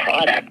give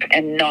product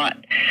and not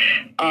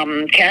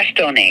cash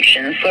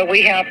donations. So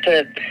we have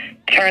to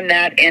turn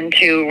that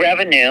into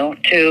revenue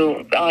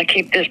to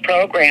keep this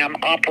program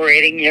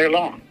operating year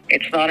long.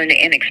 It's not an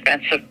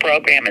inexpensive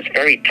program. It's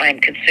very time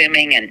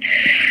consuming, and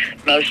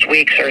most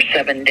weeks are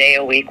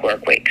 7-day-a-week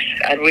work weeks.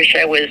 I wish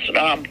I was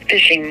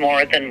fishing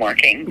more than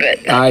working,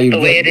 but that's the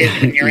way it is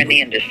when you're in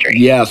the industry.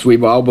 Yes,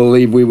 we all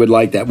believe we would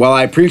like that. Well,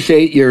 I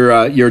appreciate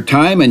your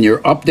time and your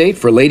update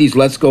for Ladies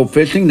Let's Go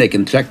Fishing. They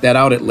can check that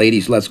out at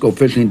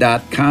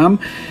ladiesletsgofishing.com.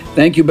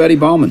 Thank you, Betty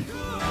Bauman.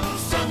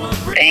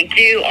 Thank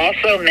you.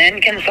 Also, men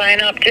can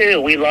sign up,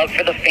 too. We love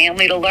for the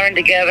family to learn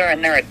together,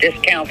 and there are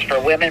discounts for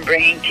women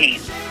bringing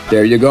teams.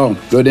 There you go.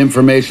 Good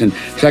information.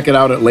 Check it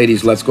out at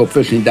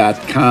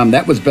ladiesletsgofishing.com.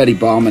 That was Betty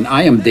Bauman.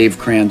 I am Dave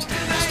Kranz.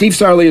 Steve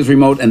Sarley is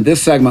remote, and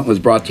this segment was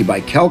brought to you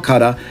by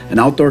Calcutta, an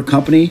outdoor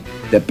company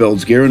that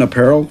builds gear and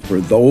apparel for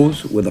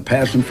those with a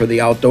passion for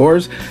the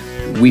outdoors.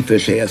 We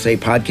Fish ASA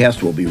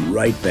podcast will be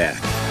right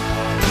back.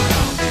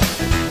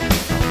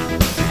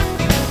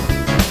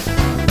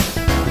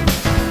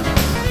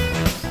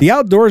 The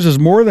outdoors is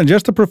more than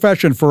just a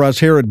profession for us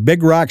here at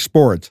Big Rock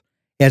Sports.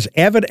 As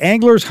avid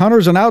anglers,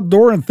 hunters, and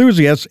outdoor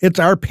enthusiasts, it's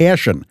our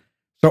passion.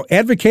 So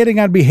advocating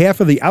on behalf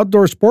of the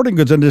outdoor sporting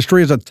goods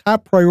industry is a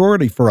top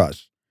priority for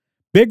us.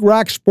 Big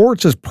Rock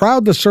Sports is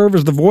proud to serve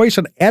as the voice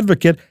and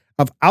advocate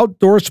of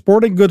outdoor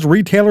sporting goods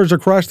retailers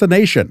across the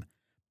nation.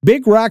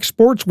 Big Rock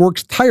Sports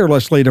works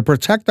tirelessly to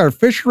protect our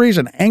fisheries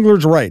and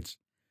anglers' rights.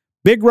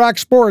 Big Rock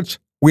Sports,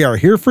 we are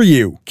here for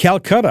you.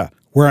 Calcutta,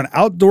 we're an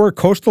outdoor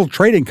coastal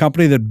trading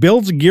company that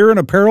builds gear and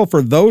apparel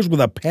for those with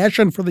a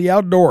passion for the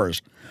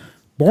outdoors.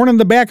 Born in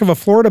the back of a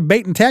Florida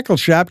bait and tackle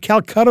shop,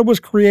 Calcutta was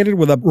created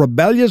with a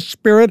rebellious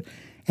spirit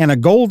and a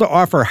goal to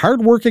offer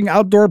hardworking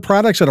outdoor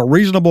products at a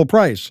reasonable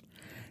price.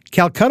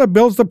 Calcutta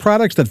builds the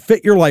products that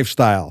fit your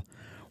lifestyle.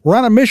 We're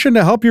on a mission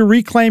to help you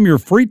reclaim your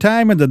free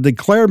time and to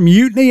declare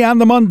mutiny on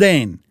the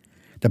mundane.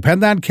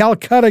 Depend on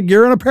Calcutta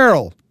gear and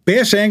apparel.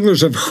 Bass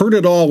anglers have heard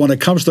it all when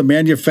it comes to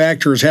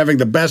manufacturers having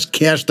the best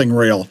casting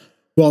reel.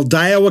 Well,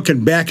 Daiwa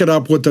can back it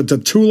up with the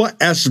Tatula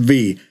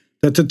SV.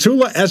 The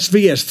Tatula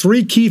SV has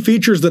 3 key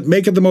features that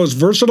make it the most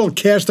versatile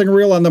casting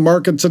reel on the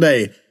market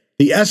today.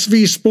 The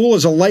SV spool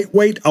is a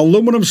lightweight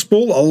aluminum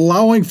spool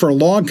allowing for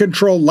long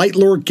control light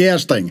lure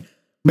casting.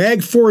 Mag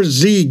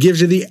 4Z gives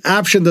you the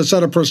option to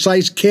set a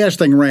precise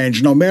casting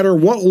range no matter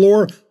what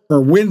lure or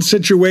wind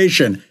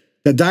situation.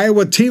 The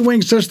Daiwa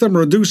T-Wing system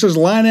reduces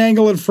line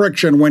angle and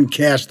friction when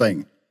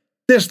casting.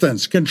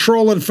 Distance,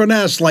 control, and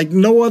finesse like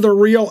no other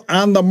reel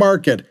on the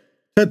market.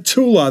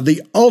 Tatula,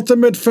 the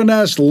ultimate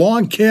finesse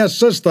long cast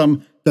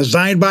system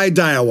designed by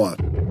Daiwa.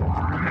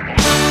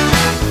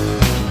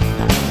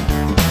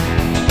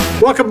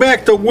 Welcome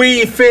back to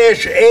We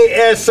Fish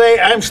ASA.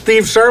 I'm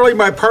Steve Sarley.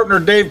 My partner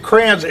Dave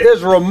Kranz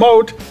is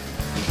remote.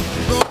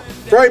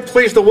 Very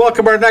pleased to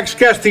welcome our next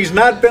guest. He's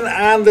not been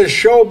on the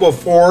show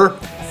before.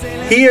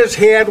 He has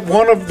had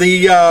one of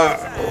the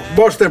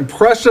most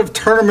impressive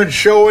tournament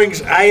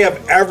showings I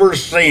have ever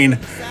seen.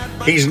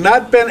 He's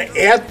not been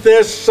at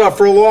this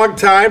for a long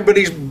time, but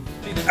he's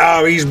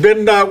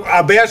been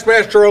a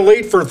Bassmaster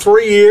Elite for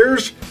 3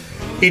 years.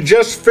 He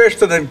just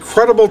fished an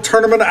incredible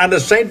tournament on the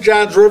St.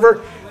 Johns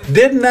River.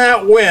 Did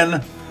not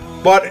win,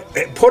 but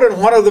put in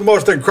one of the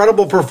most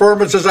incredible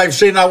performances I've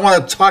seen. I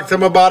want to talk to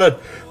him about it.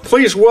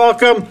 Please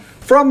welcome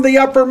from the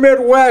upper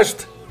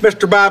Midwest,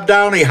 Mr. Bob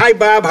Downey. Hi,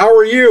 Bob. How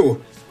are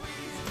you?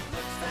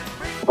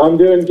 I'm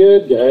doing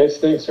good, guys.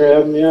 Thanks for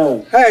having me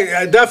on.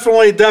 Hey,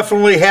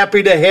 definitely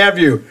happy to have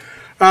you.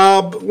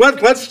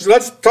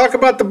 Let's talk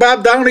about the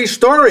Bob Downey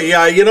story.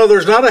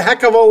 There's not a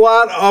heck of a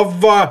lot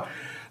of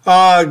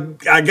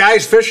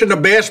guys fishing the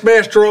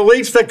Bassmaster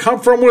Elites that come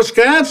from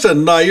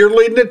Wisconsin. You're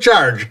leading the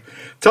charge.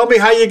 Tell me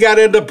how you got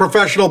into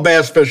professional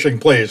bass fishing,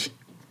 please.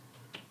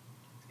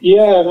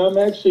 Yeah, and I'm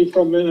actually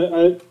from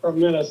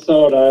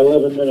Minnesota. I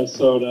live in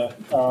Minnesota.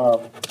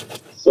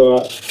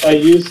 So I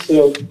used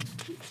to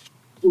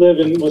live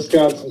in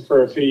Wisconsin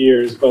for a few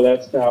years, but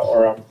that's not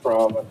where I'm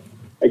from.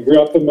 I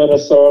grew up in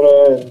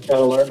Minnesota and kind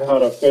of learned how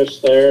to fish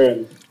there,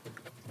 and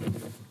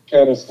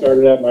kind of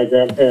started at my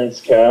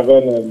grandparents'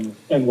 cabin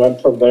and went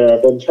from there.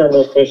 I've been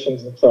tournament fishing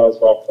since I was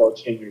about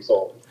 14 years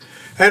old.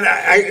 And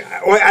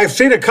I've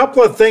seen a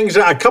couple of things,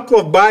 a couple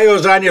of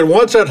bios on you.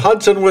 One said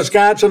Hudson,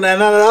 Wisconsin,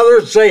 and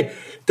others say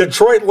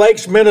Detroit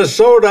Lakes,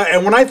 Minnesota.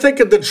 And when I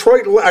think of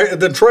Detroit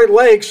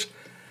Lakes,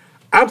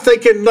 I'm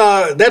thinking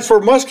that's where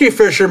muskie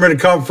fishermen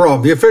come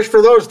from. You fish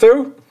for those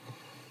too?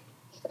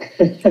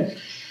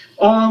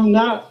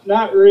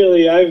 Not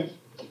really.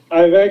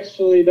 I've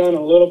actually done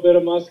a little bit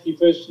of muskie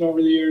fishing over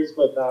the years,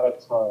 but not a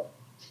ton.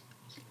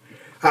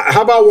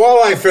 How about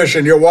walleye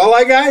fishing? You a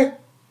walleye guy?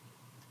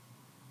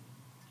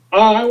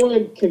 I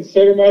wouldn't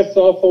consider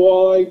myself a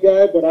walleye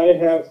guy, but I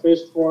have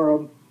fished for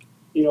them,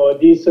 a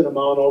decent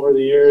amount over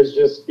the years,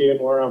 just being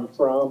where I'm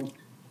from.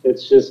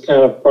 It's just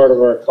kind of part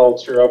of our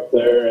culture up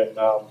there. And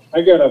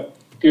I got a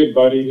good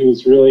buddy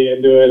who's really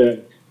into it,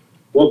 and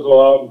we'll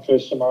go out and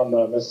fish them on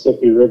the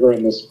Mississippi River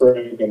in the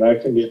spring, and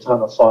that can be a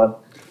ton of fun.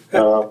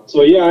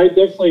 So, yeah, I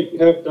definitely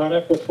have done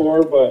it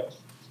before, but,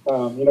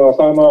 if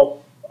I'm out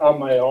on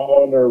my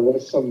own or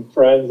with some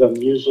friends, I'm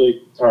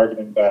usually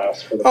targeting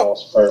bass for the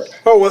most part.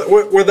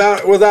 Oh,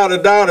 without a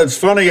doubt. It's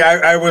funny.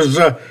 I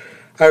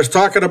was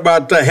talking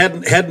about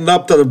heading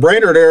up to the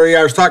Brainerd area.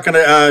 I was talking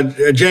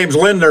to James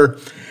Lindner,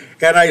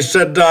 and I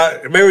said,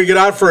 maybe we get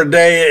out for a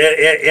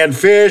day and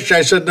fish.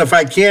 I said, if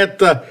I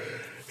can't,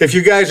 if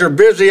you guys are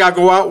busy, I'll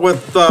go out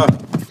with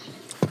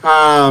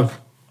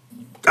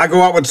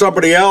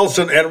somebody else,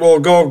 and we'll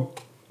go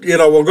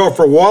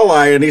for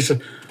walleye. And he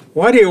said,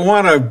 why do you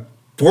want to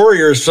bore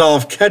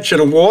yourself catching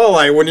a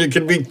walleye when you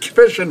can be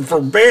fishing for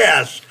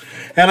bass?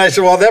 And I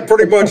said, well, that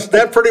pretty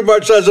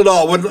much says it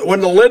all. When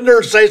the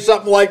Lindners say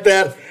something like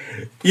that,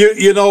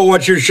 you know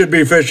what you should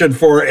be fishing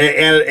for,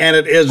 and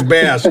it is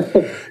bass.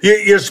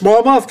 You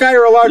smallmouth guy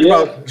or a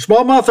largemouth? Yeah.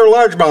 Smallmouth or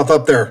largemouth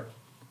up there?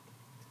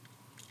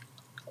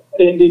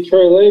 In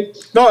Detroit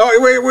Lakes? No,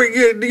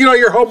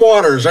 your home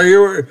waters.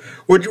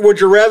 Would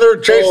you rather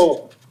chase?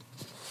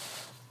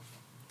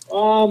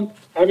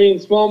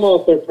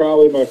 Smallmouth are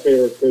probably my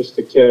favorite fish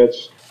to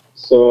catch.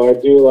 So I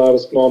do a lot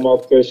of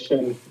smallmouth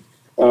fishing.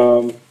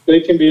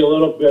 They can be a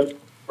little bit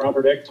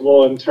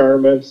unpredictable in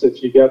tournaments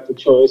if you get the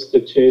choice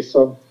to chase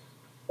them.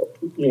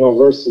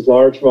 Versus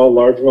largemouth.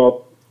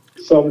 Largemouth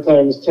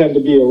sometimes tend to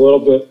be a little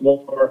bit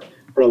more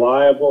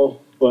reliable.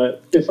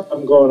 But if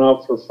I'm going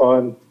out for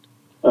fun,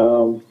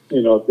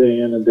 day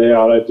in and day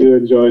out, I do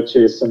enjoy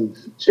chasing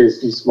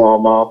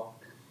smallmouth.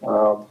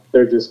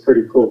 They're just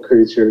pretty cool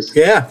creatures.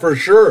 Yeah, for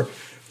sure.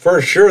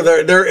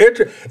 They're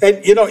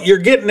and you're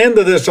getting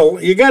into this.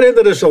 You got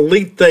into this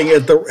elite thing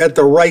at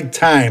the right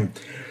time,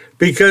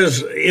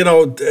 because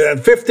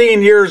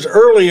 15 years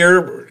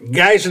earlier,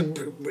 guys,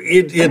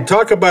 you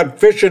talk about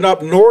fishing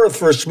up north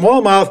for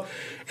smallmouth,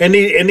 and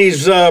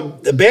these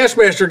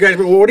Bassmaster guys.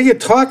 Well, what are you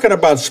talking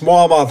about,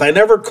 smallmouth? I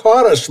never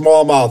caught a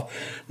smallmouth.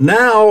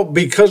 Now,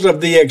 because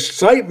of the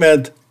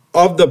excitement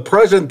of the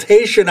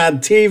presentation on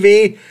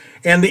TV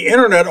and the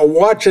internet of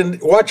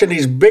watching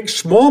these big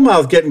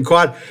smallmouth getting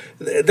caught,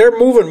 they're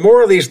moving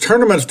more of these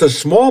tournaments to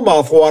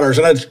smallmouth waters,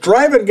 and it's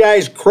driving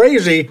guys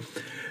crazy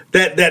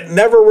that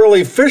never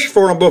really fished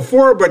for them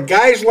before. But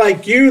guys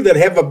like you that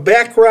have a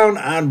background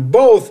on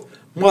both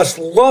must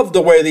love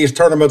the way these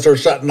tournaments are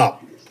setting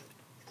up.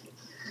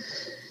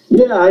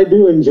 Yeah, I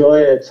do enjoy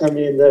it. I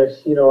mean,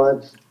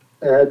 I've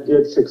had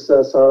good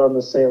success out on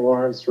the St.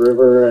 Lawrence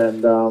River,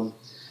 and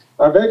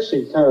I've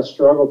actually kind of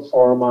struggled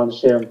for them on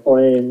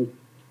Champlain.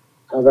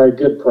 I've had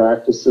good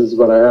practices,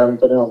 but I haven't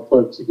been able to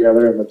put it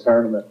together in the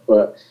tournament.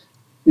 But,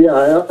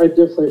 yeah, I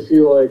definitely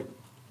feel like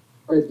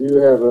I do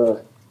have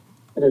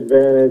an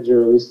advantage,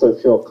 or at least I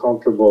feel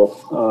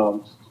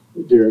comfortable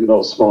during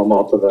those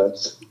smallmouth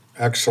events.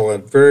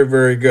 Excellent. Very,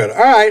 very good. All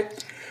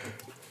right.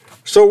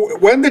 So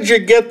when did you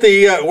get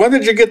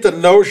the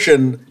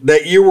notion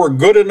that you were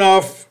good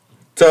enough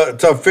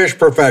to fish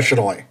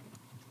professionally?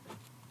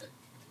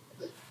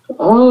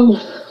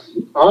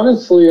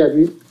 Honestly,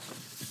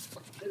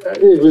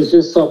 it was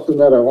just something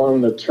that I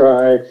wanted to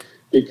try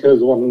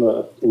because one of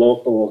the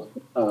local,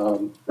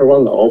 or one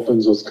of the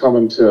opens was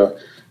coming to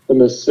the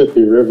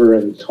Mississippi River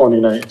in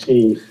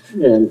 2019.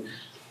 And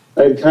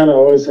I'd kind of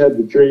always had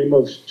the dream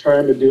of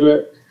trying to do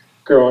it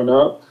growing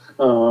up.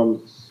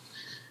 And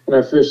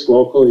I fished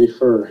locally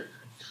for,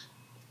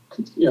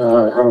 I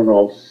don't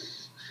know,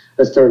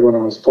 I started when I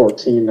was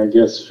 14, I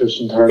guess,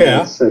 fishing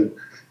tournaments. Yeah. And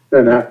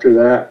then after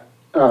that,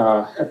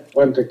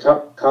 went to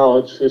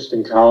college, fished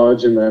in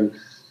college, and then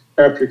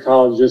after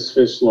college, just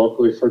fished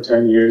locally for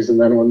 10 years. And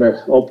then when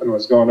the Open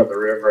was going to the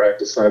river, I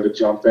decided to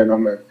jump in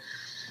them and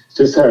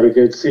just had a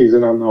good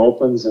season on the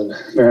Opens and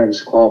managed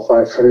to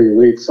qualify for the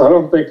Elite. So I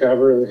don't think I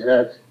ever really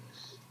had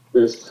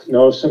this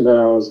notion that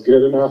I was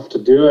good enough to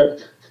do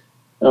it.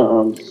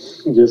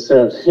 Just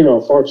had,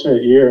 a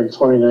fortunate year in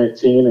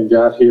 2019 and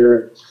got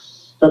here.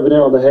 I've been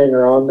able to hang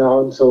around now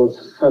until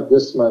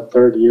this is my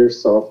third year.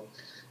 So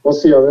we'll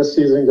see how this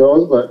season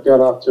goes, but got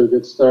off to a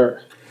good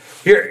start.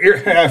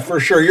 You're for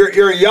sure.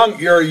 You're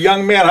a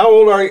young man. How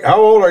old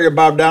are you,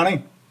 Bob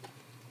Downey?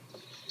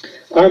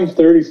 I'm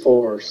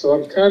 34, so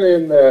I'm kind of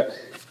in that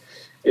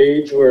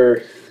age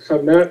where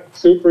I'm not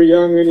super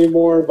young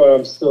anymore, but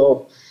I'm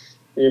still,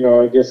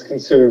 I guess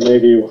considered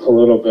maybe a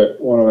little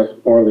bit more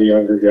of the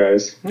younger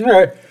guys. All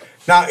right.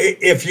 Now,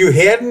 if you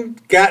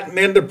hadn't gotten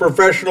into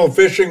professional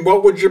fishing,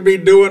 what would you be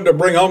doing to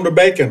bring home the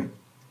bacon?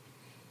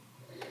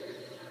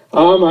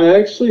 I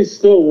actually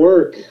still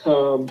work.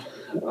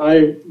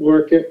 I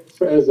work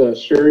as a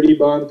surety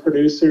bond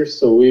producer,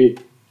 so we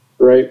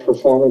write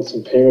performance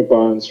and payment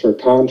bonds for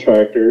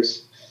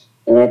contractors,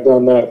 and I've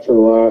done that for the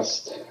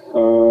last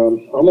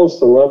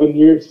almost 11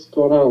 years,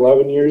 going on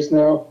 11 years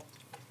now.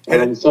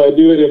 So I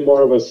do it in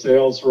more of a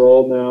sales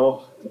role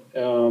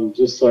now,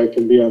 just so I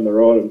can be on the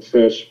road and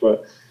fish.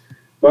 But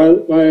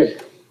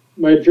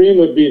my dream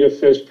would be to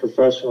fish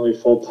professionally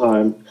full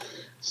time.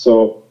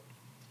 So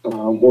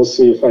we'll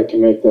see if I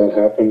can make that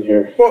happen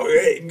here. Well,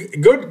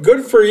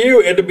 good for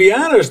you. And to be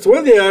honest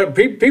with you,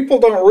 people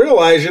don't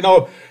realize, a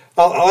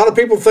lot of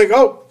people think,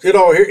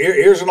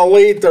 here's an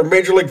elite or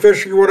Major League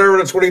Fishing or whatever.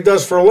 That's what he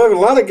does for a living.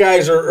 A lot of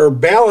guys are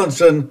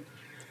balancing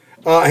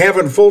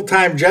having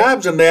full-time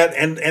jobs in that.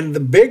 And the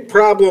big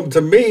problem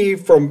to me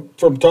from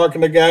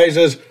talking to guys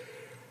is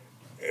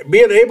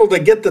being able to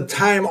get the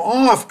time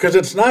off, because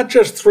it's not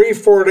just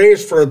 3-4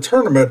 days for a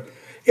tournament.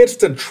 It's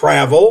the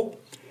travel.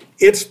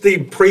 It's the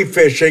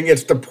pre-fishing,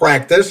 it's the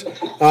practice,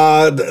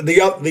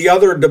 the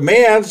other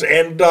demands,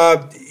 and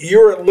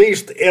you're at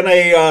least in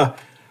an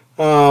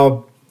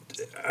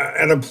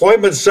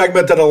employment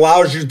segment that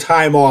allows you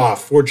time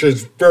off, which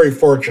is very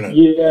fortunate.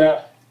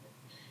 Yeah.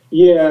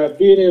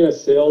 Being in a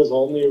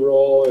sales-only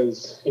role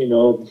is,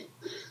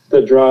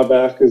 the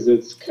drawback is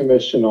it's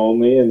commission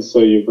only, and so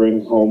you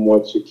bring home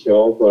what you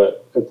kill.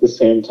 But at the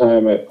same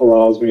time, it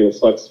allows me the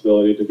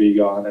flexibility to be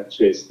gone and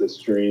chase this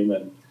dream.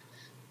 And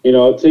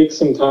it takes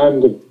some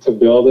time to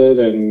build it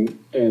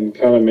and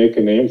kind of make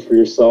a name for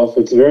yourself.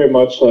 It's very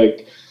much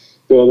like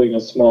building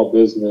a small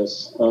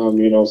business.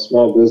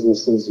 Small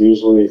businesses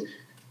usually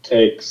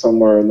take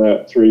somewhere in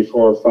that 3,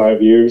 4,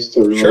 5 years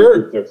to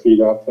really get their feet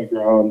off the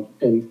ground.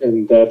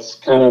 And that's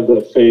kind of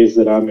the phase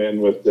that I'm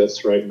in with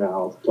this right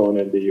now, going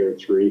into year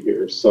 3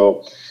 here.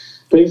 So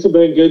things have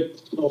been good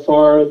so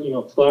far.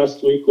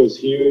 Last week was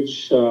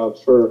huge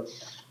for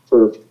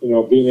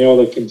being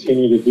able to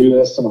continue to do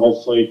this and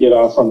hopefully get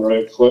off on the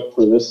right foot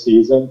for this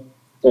season.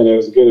 And it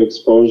was good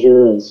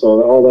exposure, and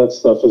so all that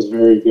stuff is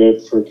very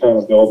good for kind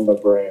of building the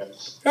brand.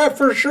 Yeah,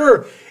 for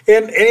sure.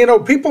 And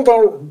people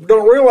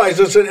don't realize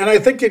this, and I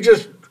think you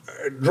just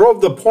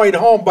drove the point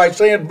home by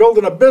saying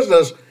building a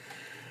business.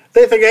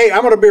 They think, hey,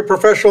 I'm going to be a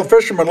professional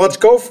fisherman. Let's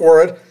go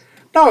for it.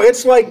 No,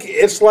 it's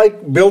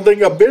like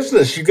building a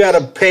business. You got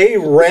to pay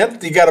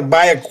rent. You got to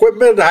buy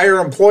equipment, hire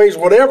employees,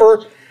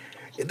 whatever.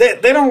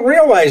 They don't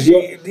realize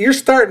you're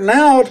starting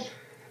out.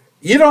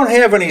 You don't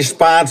have any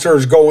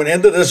sponsors going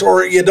into this,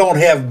 or you don't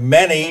have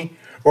many,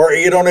 or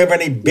you don't have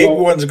any big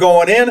ones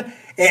going in.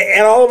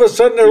 And all of a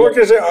sudden they're looking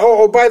and say,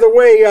 oh, by the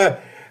way,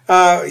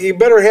 you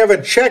better have a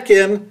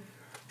check-in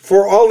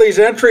for all these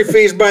entry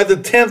fees by the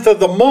 10th of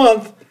the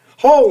month.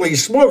 Holy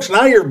smokes,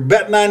 now you're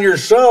betting on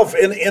yourself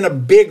in a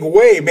big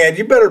way, man.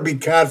 You better be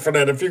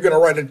confident if you're going to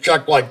write a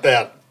check like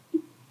that.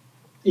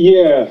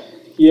 Yeah,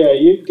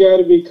 you've got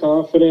to be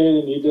confident,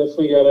 and you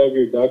definitely got to have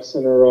your ducks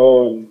in a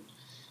row. And,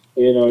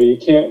 you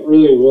can't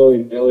really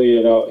willy-nilly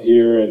it out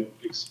here and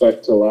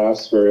expect to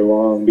last very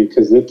long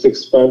because it's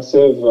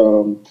expensive.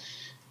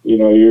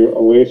 You're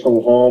away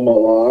from home a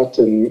lot,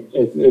 and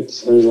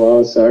there's a lot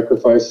of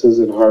sacrifices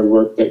and hard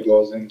work that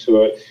goes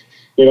into it.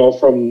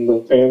 From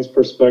the fans'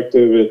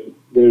 perspective,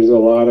 there's a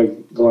lot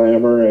of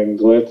glamour and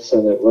glitz,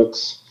 and it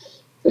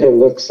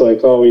looks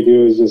like all we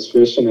do is just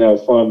fish and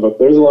have fun. But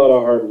there's a lot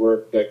of hard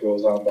work that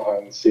goes on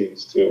behind the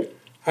scenes too.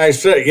 I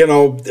say,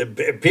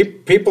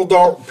 people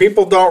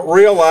don't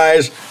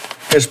realize,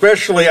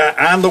 especially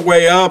on the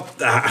way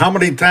up, how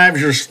many times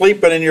you're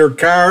sleeping in your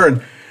car,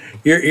 and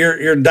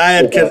your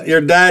diet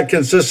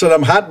consists of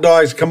them hot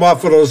dogs come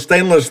off of those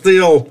stainless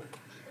steel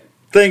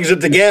things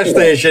at the gas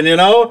station. You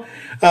know,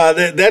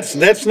 that's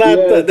not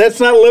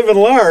living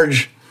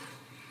large.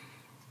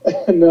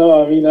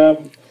 No, I mean,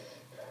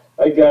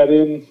 I got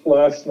in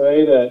last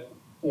night at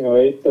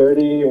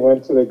 8:30.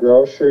 Went to the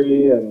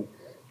grocery and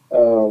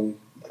for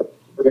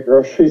the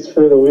groceries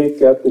for the week.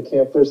 Got the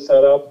camper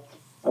set up.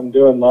 I'm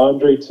doing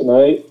laundry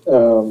tonight.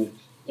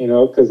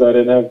 Because I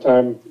didn't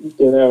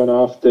have an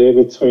off day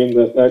between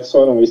the next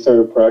one, and we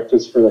started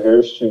practice for the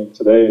hair stream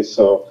today.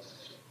 So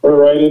we're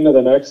right into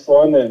the next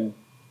one, and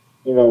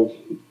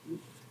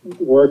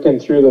working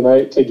through the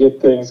night to get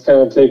things kind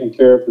of taken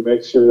care of to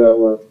make sure that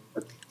we're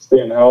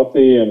staying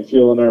healthy and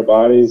fueling our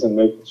bodies and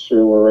making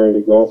sure we're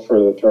ready to go for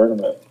the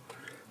tournament.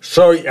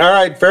 So, all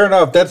right, fair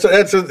enough.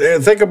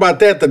 Think about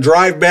that. The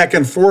drive back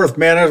and forth,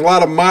 man. There's a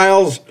lot of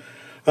miles.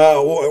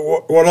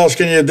 What else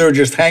can you do?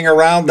 Just hang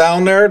around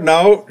down there?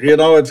 No,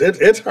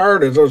 it's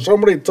hard. There's so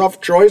many tough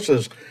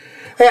choices.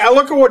 Hey, I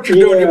look at what you're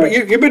doing.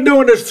 You've been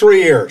doing this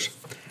 3 years.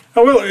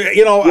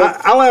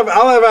 I'll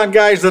have on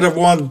guys that have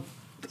won,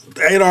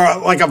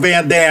 like a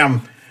Van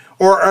Dam,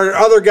 or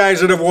other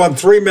guys that have won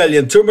 $3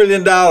 million, $2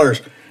 million.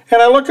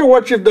 And I look at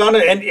what you've done,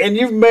 and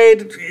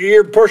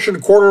you're pushing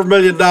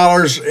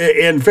 $250,000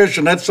 in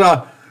fishing. That's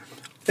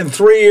in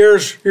 3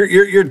 years,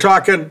 you're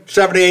talking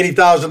 $70,000,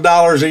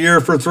 $80,000 a year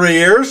for 3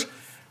 years.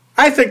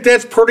 I think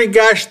that's pretty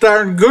gosh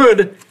darn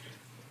good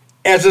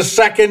as a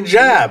second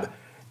job.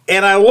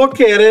 And I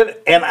look at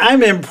it, and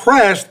I'm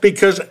impressed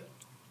because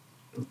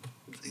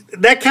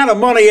that kind of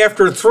money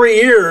after 3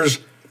 years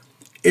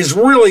is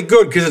really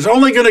good because it's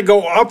only going to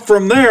go up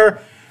from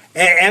there.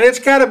 And it's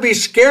got to be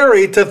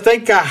scary to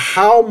think of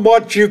how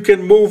much you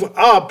can move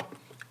up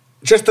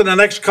just in the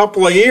next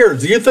couple of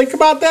years. Do you think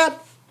about that?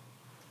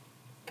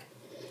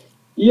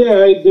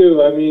 Yeah, I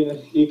do. I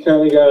mean, you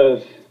kind of got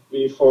to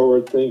be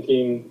forward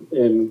thinking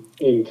and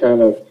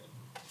kind of,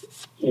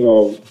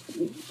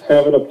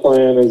 having a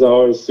plan is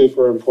always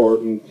super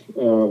important.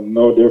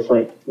 No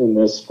different in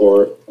this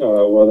sport,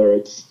 whether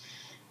it's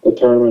the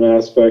tournament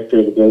aspect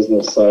or the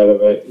business side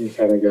of it. You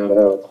kind of got to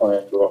have a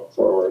plan going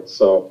forward.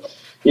 So,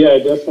 yeah,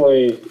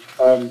 definitely.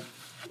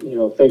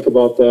 Think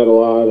about that a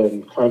lot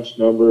and crunch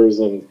numbers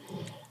and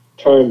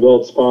try and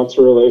build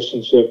sponsor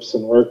relationships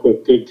and work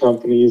with good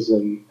companies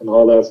and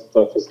all that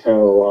stuff is kind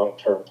of a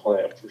long-term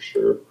plan for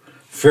sure.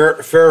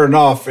 Fair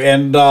enough.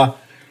 And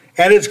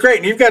it's great.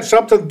 And you've got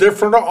something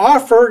different to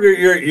offer.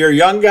 You're a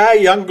young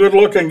guy,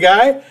 good-looking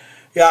guy.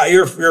 Yeah,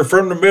 you're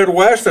from the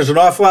Midwest. There's an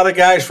awful lot of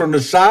guys from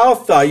the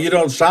South. You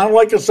don't sound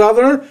like a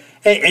Southerner,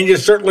 and you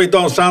certainly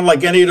don't sound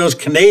like any of those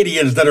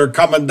Canadians that are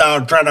coming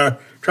down trying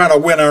to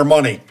win our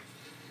money.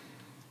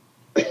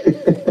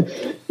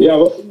 Yeah,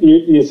 well,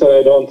 you said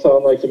I don't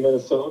sound like a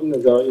Minnesotan.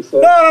 Is that what you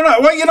said? No.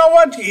 Well, you know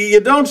what?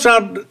 You don't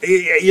sound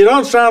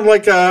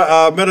like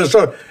a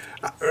Minnesota.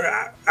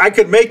 I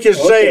could make you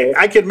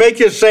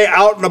say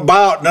out and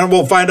about, and then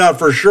we'll find out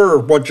for sure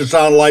what you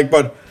sound like.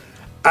 But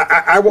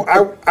I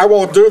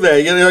won't do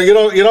that.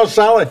 You don't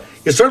sound like,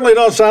 you certainly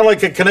don't sound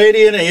like a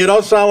Canadian, and you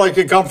don't sound like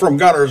you come from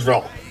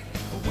Guntersville.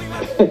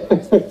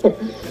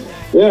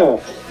 Yeah,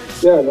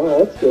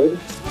 no, that's good.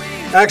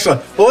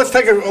 Excellent. Well,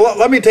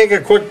 let me take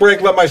a quick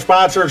break. Let my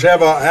sponsors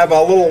have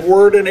a little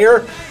word in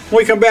here.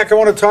 When we come back, I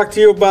want to talk to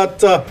you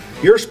about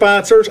your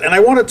sponsors, and I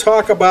want to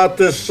talk about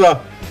this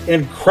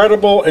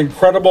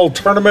incredible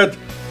tournament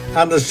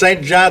on the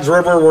St. Johns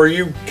River where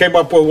you came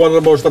up with one of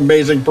the most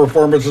amazing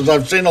performances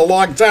I've seen in a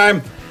long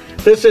time.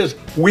 This is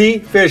We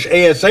Fish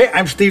ASA.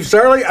 I'm Steve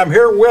Sarley. I'm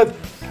here with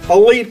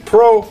Elite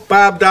Pro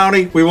Bob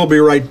Downey. We will be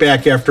right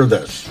back after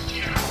this.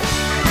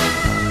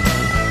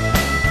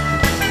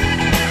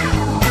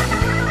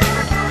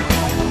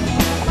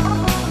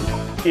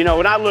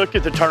 When I look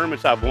at the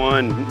tournaments I've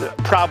won,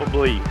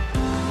 probably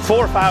 4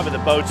 or 5 of the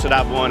boats that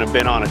I've won have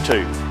been on a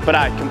tube. But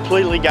I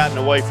completely gotten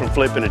away from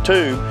flipping a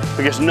tube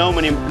because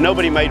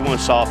nobody made one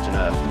soft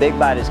enough. Big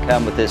Bite has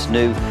come with this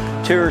new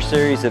tour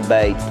series of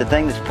baits. The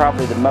thing that's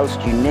probably the most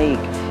unique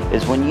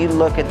is when you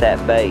look at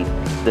that bait,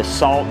 the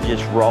salt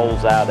just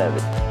rolls out of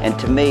it. And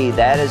to me,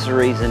 that is the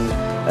reason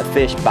a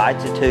fish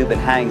bites a tube and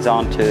hangs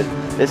onto it.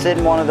 This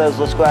isn't one of those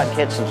let's go out and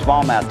catch some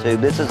smallmouth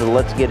tube. This is a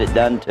let's get it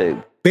done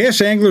tube.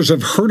 Bass anglers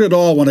have heard it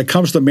all when it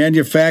comes to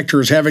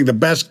manufacturers having the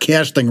best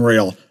casting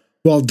reel.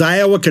 Well,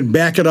 Daiwa can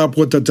back it up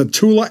with the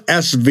Tatula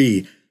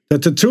SV. The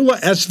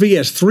Tatula SV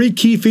has 3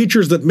 key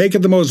features that make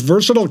it the most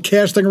versatile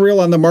casting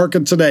reel on the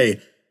market today.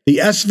 The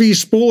SV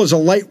spool is a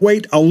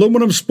lightweight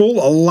aluminum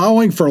spool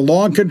allowing for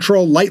long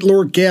control light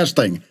lure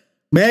casting.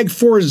 Mag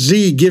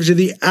 4Z gives you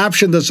the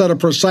option to set a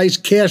precise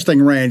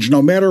casting range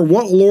no matter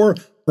what lure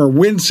or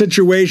wind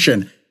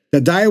situation. The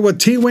Daiwa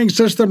T-Wing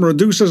system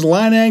reduces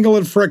line angle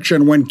and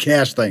friction when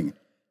casting.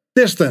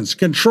 Distance,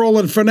 control,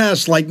 and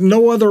finesse like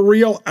no other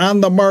reel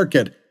on the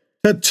market.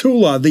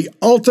 Tatula, the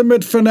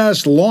ultimate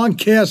finesse long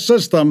cast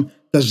system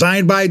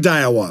designed by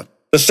Daiwa.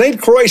 The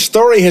St. Croix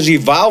story has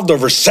evolved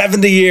over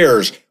 70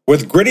 years.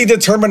 With gritty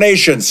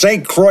determination,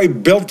 St. Croix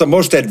built the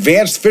most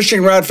advanced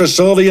fishing rod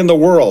facility in the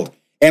world,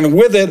 and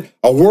with it,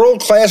 a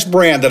world-class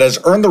brand that has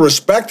earned the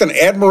respect and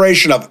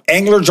admiration of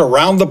anglers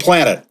around the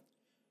planet.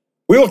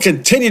 We will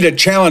continue to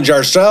challenge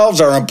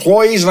ourselves, our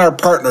employees, and our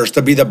partners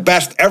to be the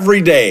best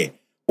every day.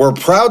 We're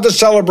proud to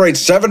celebrate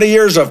 70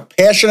 years of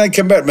passion and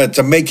commitment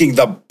to making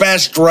the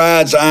best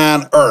rods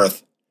on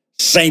earth.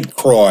 St.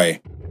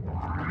 Croix.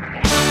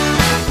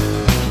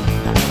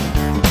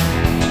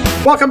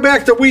 Welcome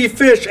back to We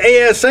Fish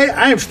ASA.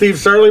 I'm Steve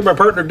Sarley. My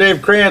partner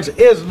Dave Kranz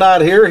is not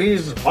here.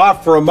 He's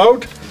off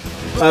remote.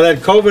 That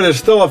COVID is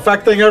still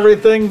affecting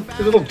everything.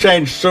 It'll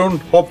change soon,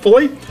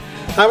 hopefully.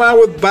 I'm out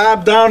with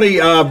Bob Downey,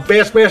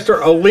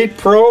 Bassmaster Elite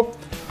Pro,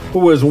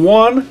 who has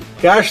one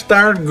gosh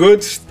darn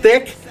good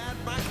stick.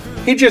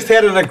 He just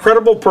had an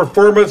incredible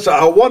performance,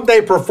 a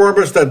one-day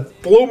performance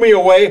that blew me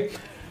away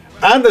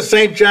on the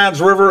St.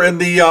 Johns River in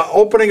the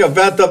opening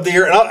event of the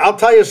year. And I'll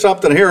tell you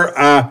something here.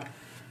 After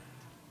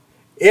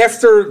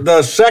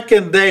the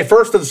second day,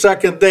 first and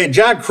second day,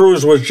 John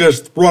Croix was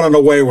just running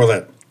away with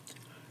it.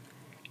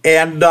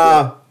 And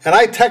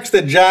I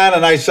texted John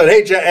and I said,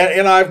 hey,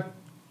 John,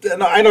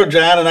 and I know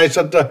John, and I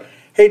said,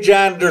 hey,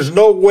 John, there's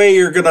no way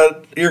you're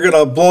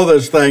gonna blow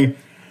this thing.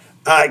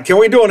 Can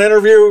we do an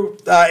interview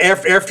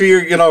after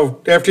you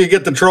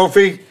get the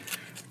trophy?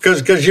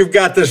 Because you've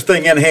got this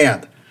thing in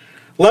hand.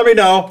 Let me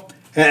know.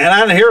 And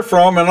I didn't hear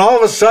from him, and all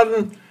of a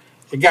sudden,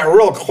 it got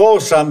real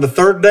close on the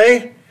third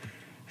day.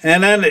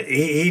 And then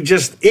he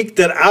just eked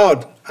it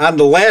out on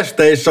the last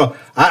day. So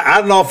I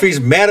don't know if he's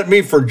mad at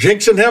me for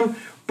jinxing him,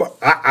 but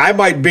I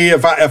might be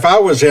if I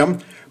was him,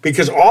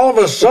 because all of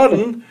a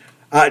sudden,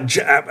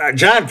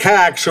 John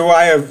Cox, who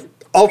I have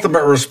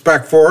ultimate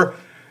respect for,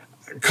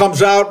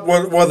 comes out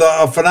with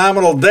a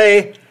phenomenal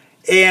day,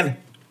 and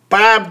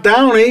Bob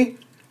Downey,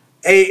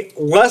 a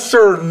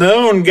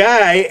lesser-known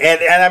guy,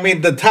 and I mean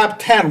the top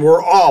 10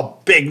 were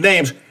all big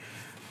names.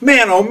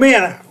 Man, oh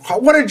man,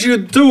 what did you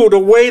do to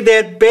weigh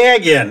that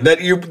bag in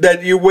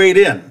that you weighed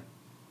in?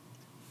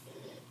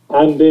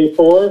 On day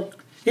 4?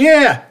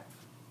 Yeah.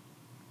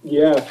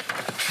 Yeah,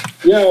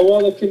 well,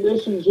 the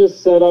conditions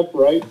just set up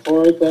right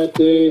for it that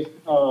day.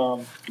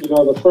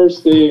 The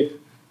first day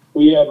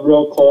we had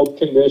real cold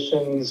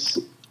conditions,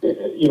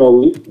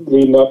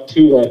 leading up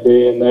to that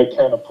day, and that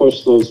kind of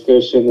pushed those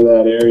fish into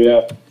that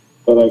area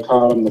that I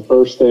caught them the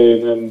first day.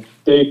 And then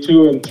day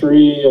 2 and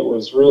 3, it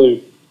was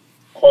really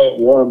quite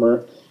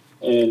warmer.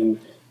 And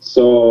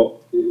so,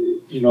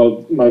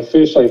 my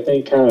fish, I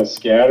think, kind of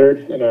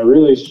scattered, and I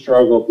really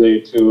struggled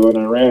day 2, and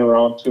I ran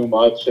around too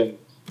much, and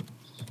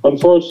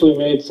unfortunately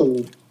made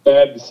some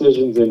bad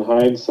decisions in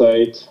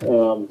hindsight.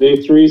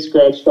 Day 3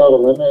 scratched out a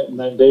limit, and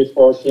then day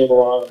 4 came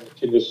along, and the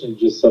conditions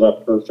just set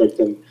up perfect,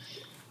 and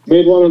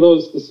made one of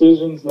those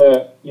decisions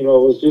that,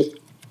 was just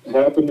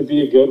happened to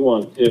be a good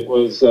one. It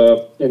was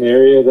an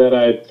area that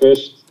I had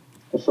fished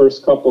the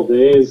first couple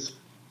days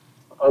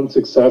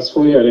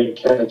unsuccessfully. I didn't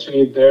catch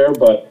any there,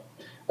 but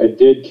I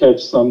did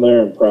catch some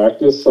there in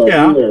practice, so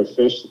I knew there were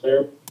fish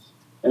there.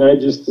 And I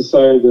just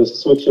decided to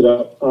switch it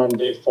up on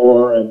day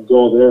 4 and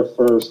go there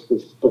first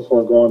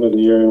before going to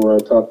the area where I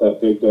caught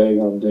that big bag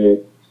on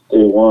day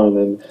 1.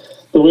 And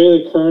the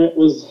way the current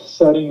was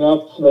setting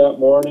up that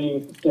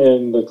morning,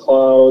 and the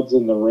clouds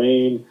and the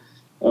rain,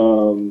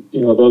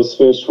 those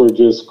fish were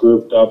just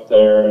grouped up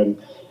there. And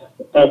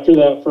after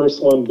that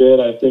first one bit,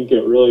 I think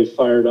it really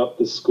fired up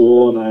the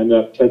school, and I ended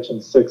up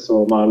catching 6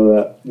 of them out of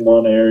that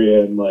one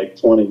area in like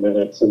 20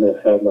 minutes, and it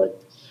had like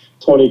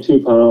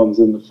 22 pounds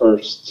in the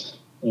first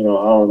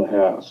hour and a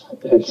half.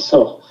 And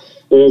so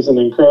it was an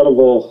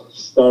incredible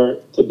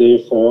start to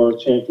day 4,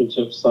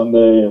 championship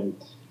Sunday, and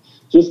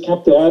just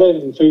kept at it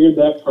and figured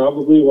that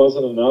probably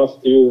wasn't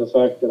enough due to the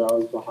fact that I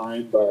was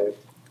behind by,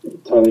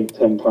 I think,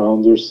 10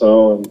 pounds or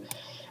so. And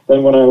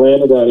then when I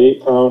landed that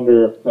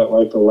 8-pounder at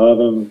like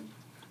 11,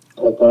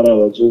 I thought I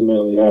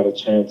legitimately had a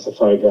chance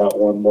if I got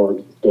one more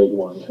big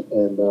one.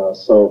 And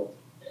so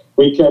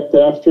we kept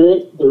after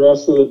it the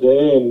rest of the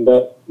day, and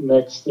that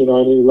next, I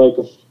needed like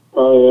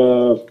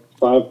probably a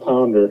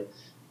 5-pounder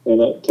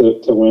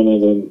to win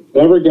it, and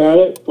never got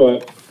it,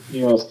 but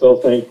still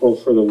thankful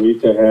for the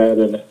week ahead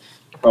and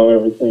how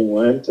everything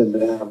went, and to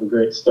have a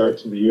great start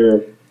to the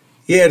year.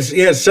 Yeah,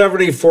 it's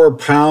 74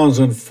 pounds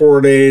in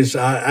 4 days.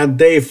 On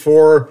day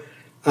 4,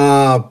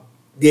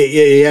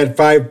 you had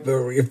 5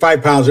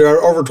 pounds,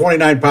 over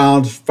 29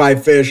 pounds,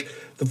 5 fish.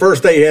 The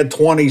first day you had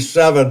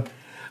 27.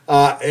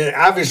 And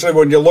obviously,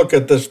 when you look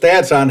at the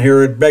stats on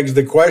here, it begs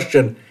the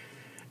question.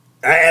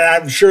 And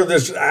I'm sure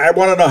I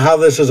want to know how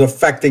this is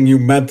affecting you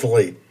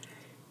mentally.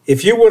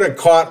 If you would have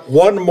caught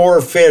one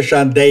more fish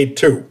on day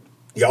 2,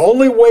 you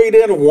only weighed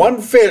in one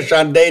fish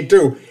on day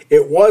 2.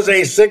 It was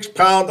a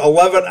 6-pound,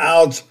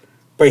 11-ounce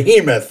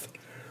behemoth.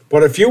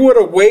 But if you would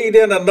have weighed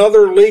in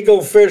another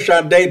legal fish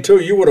on day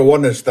 2, you would have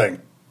won this thing.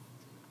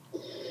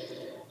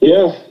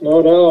 Yeah,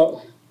 no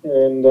doubt.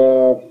 And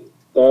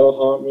that'll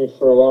haunt me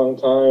for a long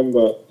time.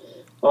 But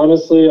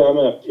honestly, I'm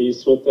at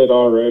peace with it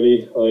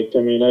already.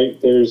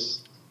 There's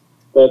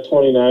that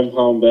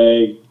 29-pound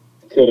bag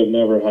could have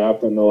never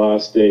happened the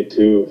last day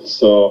too.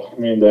 So,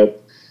 that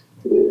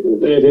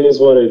it is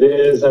what it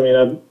is. I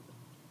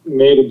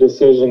made a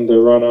decision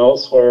to run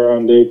elsewhere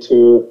on day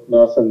 2.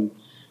 Nothing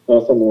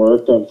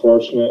worked,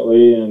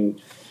 unfortunately.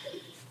 And,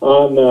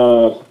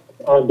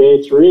 on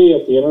day 3,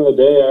 at the end of the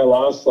day, I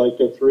lost like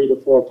a 3 to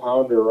 4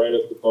 pounder right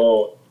at the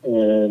boat,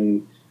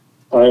 and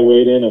I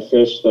weighed in a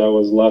fish that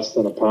was less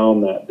than a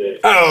pound that day.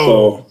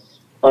 Oh.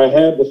 So I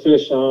had the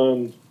fish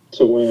on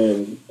to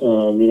win.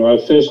 I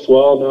fished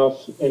well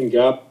enough and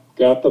got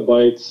the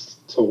bites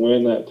to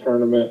win that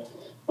tournament.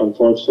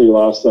 Unfortunately,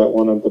 lost that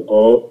one at the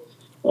boat.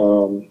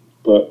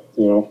 But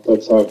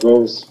that's how it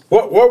goes.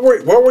 What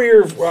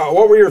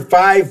were your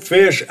 5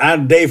 fish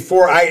on day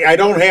 4? I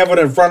don't have it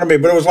in front of me,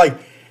 but it was like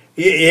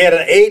you had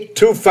an 8,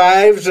 2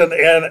 5s, and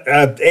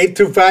 8,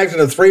 2 5s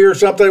and a 3 or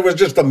something. It was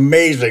just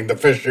amazing, the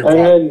fish you caught. I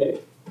had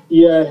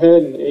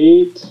an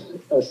 8,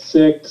 a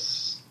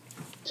 6,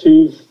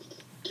 2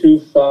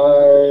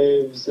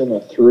 5s, and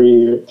a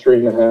 3,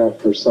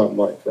 3.5 or something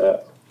like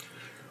that.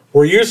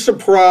 Were you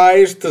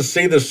surprised to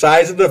see the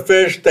size of the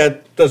fish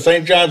that the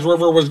St. Johns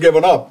River was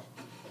giving up?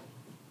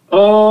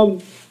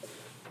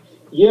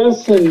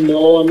 Yes and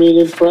no. I mean,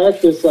 in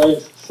practice, I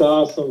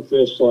saw some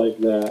fish like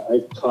that. I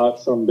caught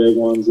some big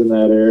ones in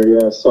that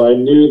area, so I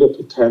knew the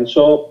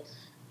potential.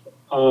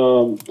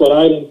 But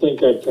I didn't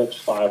think I'd catch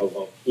 5 of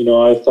them.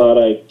 I thought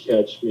I'd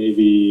catch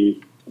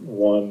maybe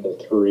 1 to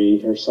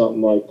 3 or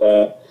something like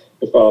that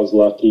if I was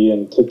lucky.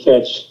 And to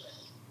catch,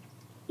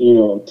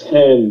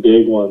 10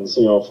 big ones,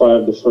 5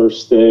 the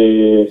first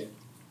day,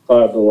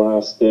 5 the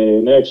last day,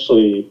 and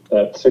actually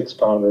that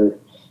 6-pounder,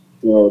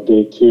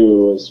 day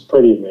 2 was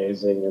pretty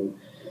amazing. And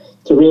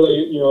to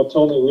really, to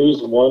only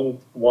lose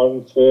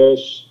one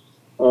fish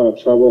on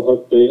a treble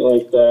hook bait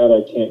like that,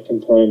 I can't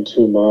complain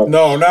too much.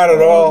 No, not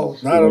at all.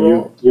 Not at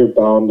all. You're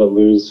bound to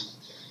lose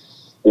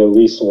at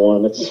least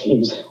one, it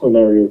seems,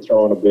 whenever you're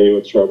throwing a bait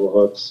with treble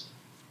hooks.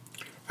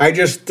 I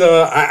just,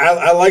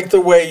 I like the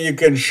way you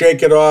can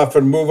shake it off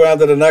and move on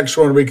to the next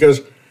one,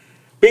 because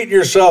beating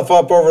yourself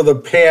up over the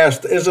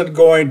past isn't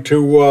going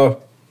to,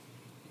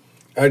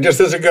 just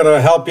isn't going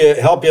to help you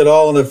at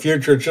all in the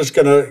future. It's just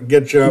going to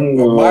get you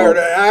mired.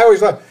 I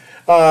always thought,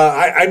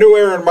 I knew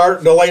Aaron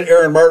Martin, the late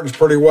Aaron Martin's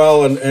pretty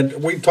well,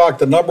 and we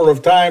talked a number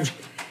of times,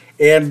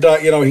 and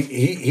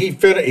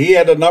he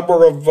had a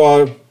number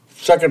of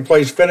second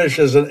place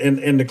finishes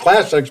in the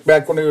classics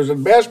back when he was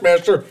in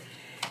Bassmaster,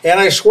 and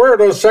I swear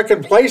those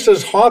second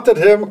places haunted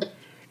him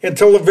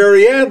until the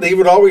very end. He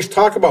would always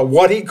talk about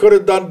what he could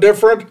have done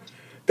different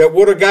that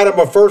would have got him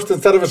a first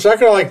instead of a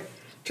second. I'm like,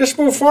 just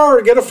move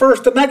forward, get a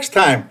first the next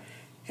time.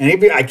 And he'd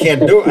be, I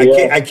can't do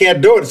it. I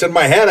can't do it. It's in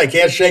my head. I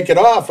can't shake it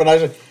off. And I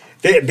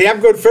said,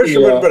 damn good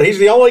fisherman, but he's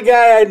the only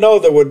guy I know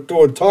that would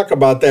talk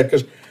about that,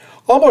 because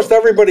almost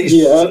everybody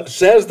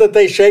says that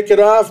they shake it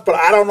off, but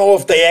I don't know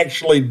if they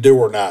actually do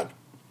or not.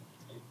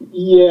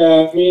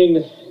 Yeah, I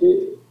mean,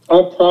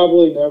 I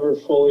probably never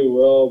fully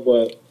will,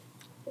 but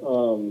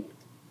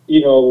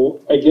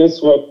I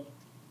guess what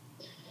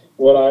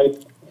I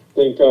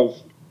think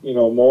of,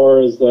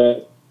 more is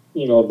that,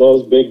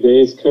 those big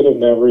days could have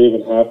never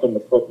even happened to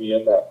put me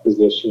in that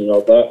position.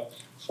 That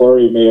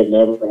flurry may have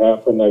never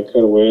happened. I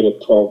could have weighed a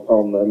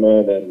 12-pound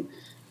limit, and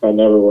I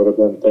never would have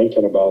been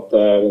thinking about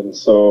that. And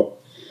so,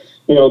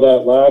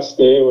 that last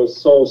day was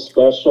so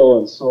special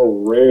and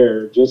so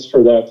rare. Just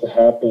for that to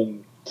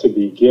happen to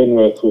begin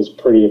with was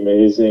pretty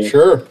amazing.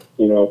 Sure.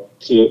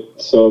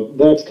 So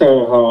that's kind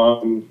of how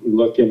I'm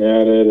looking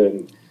at it,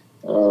 and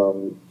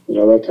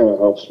that kind of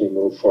helps me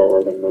move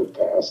forward and move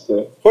past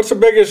it. What's the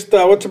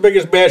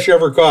biggest bass you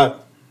ever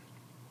caught?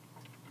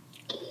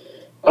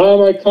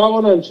 I caught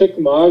one on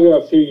Chickamauga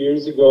a few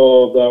years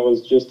ago that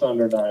was just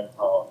under 9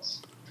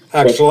 pounds.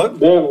 Excellent.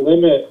 But that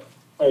limit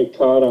I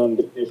caught on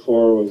day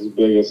 4 was the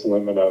biggest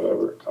limit I've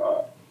ever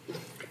caught.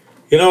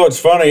 It's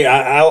funny.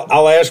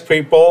 I'll ask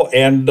people,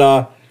 and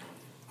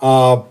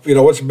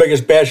what's the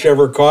biggest bass you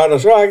ever caught? I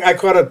said, I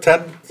caught a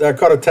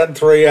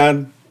 10-3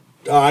 on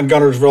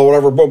Guntersville,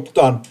 whatever. Boom,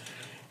 done.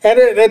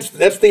 And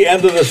that's the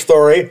end of the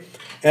story.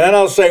 And then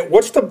I'll say,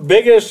 what's the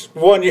biggest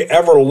one you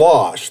ever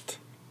lost?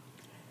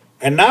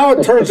 And now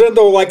it turns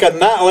into like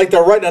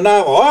they're writing a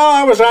novel. Oh,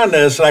 I was on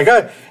this, and I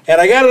got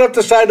it up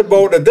the side of the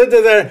boat, and did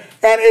that.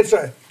 And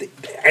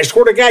I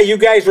swear to God, you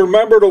guys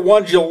remember the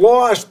ones you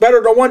lost better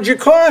than the ones you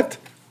caught.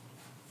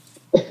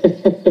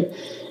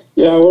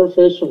 Yeah, we're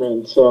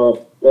fishermen,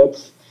 so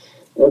that's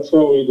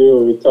what we do.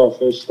 We tell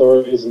fish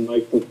stories and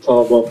like to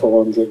tell about the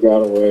ones that got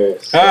away.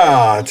 So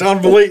it's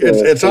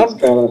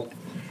unbelievable.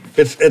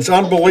 It's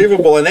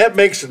unbelievable, and that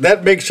makes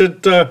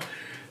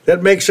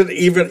it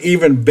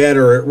even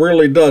better. It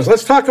really does.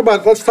 Let's talk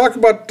about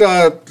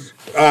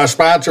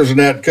sponsors and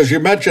that, because you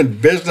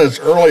mentioned business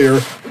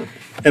earlier,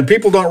 and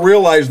people don't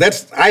realize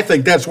I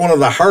think that's one of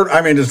the hard.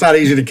 I mean, it's not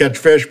easy to catch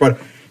fish, but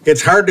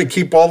it's hard to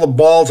keep all the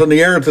balls in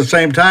the air at the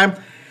same time.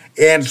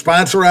 And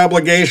sponsor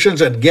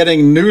obligations and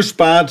getting new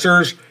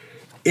sponsors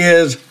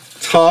is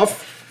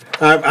tough.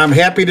 I'm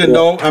happy to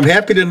know. I'm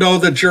happy to know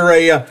that you're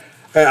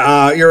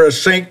a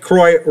St.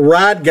 Croix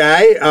rod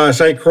guy.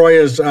 St. Croix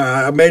is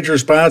a major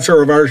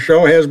sponsor of our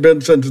show, has been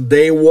since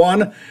day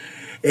one,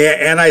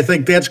 and I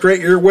think that's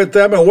great. You're with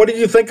them. And what do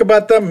you think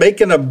about them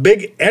making a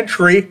big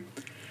entry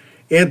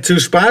into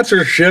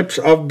sponsorships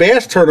of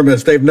bass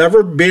tournaments? They've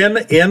never been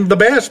in the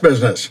bass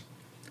business.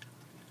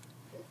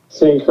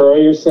 St. Croix,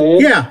 you're saying?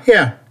 Yeah.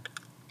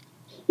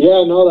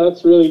 Yeah, no,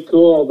 that's really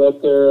cool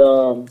that they're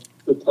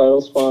the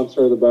title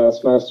sponsor of the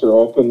Bassmaster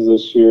Opens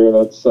this year.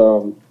 That's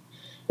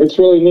it's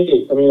really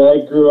neat. I mean,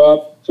 I grew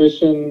up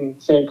fishing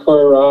St.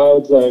 Croix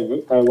rods.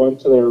 I went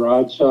to their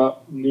rod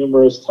shop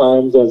numerous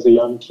times as a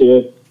young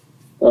kid,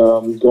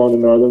 going to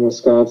northern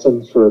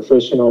Wisconsin for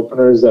fishing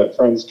openers at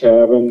friends'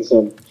 cabins,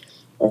 and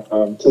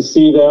to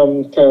see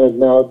them kind of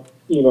now,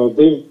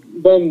 they've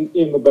been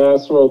in the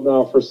bass world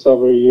now for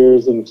several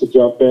years, and to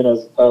jump in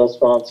as a title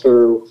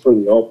sponsor for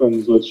the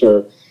Opens, which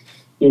are,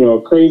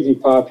 crazy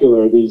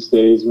popular these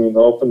days. I mean,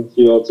 the open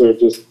fields are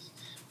just,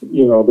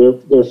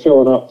 they're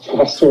filling up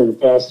faster and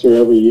faster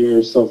every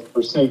year. So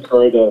for St.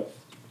 Croix to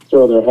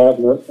throw their hat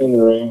in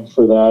the ring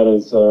for that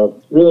is a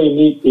really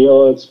neat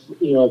deal. It's,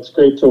 it's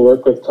great to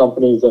work with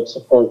companies that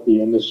support the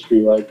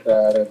industry like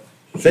that.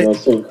 And,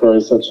 St. Croix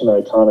is such an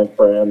iconic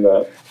brand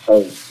that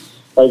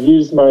I've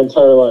used my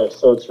entire life.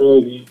 So it's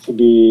really neat to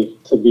be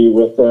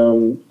with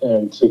them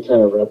and to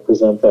kind of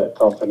represent that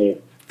company.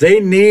 They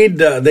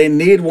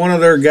need one of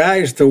their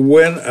guys to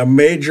win a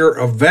major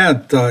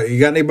event. You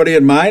got anybody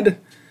in mind?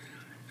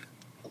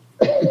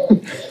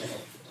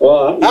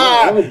 Well,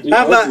 I would do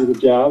the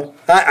job.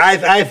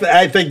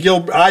 I think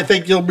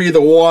you'll be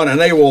the one, and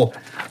they will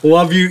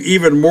love you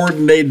even more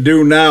than they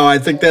do now. I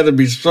think that'd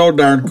be so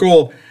darn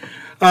cool.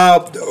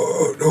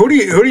 Who do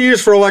you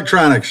use for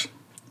electronics?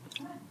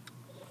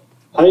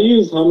 I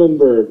use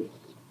Humminbird.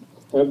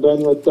 I've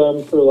been with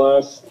them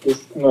for this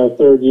is my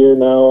third year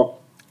now.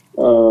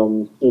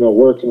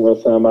 Working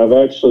with them. I've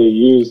actually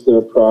used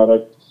their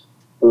product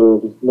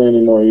for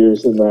many more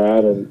years than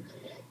that, and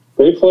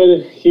they played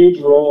a huge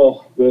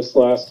role this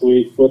last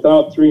week.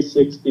 Without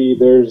 360,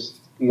 there's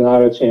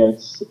not a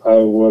chance I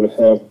would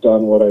have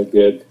done what I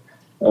did.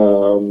 I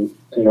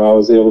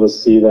was able to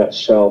see that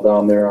shell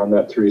down there on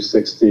that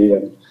 360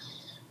 and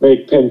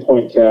make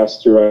pinpoint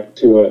casts direct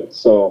to it.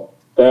 So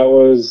that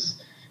was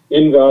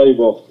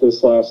invaluable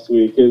this last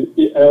week.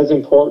 As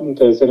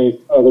important as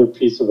any other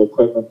piece of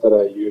equipment that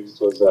I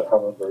used was that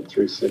Humminbird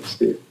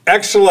 360.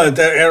 Excellent.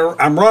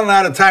 I'm running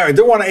out of time. I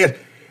do want to ask,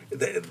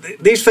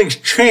 these things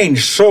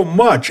change so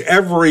much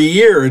every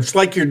year. It's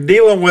like you're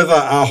dealing with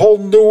a whole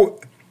new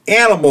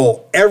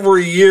animal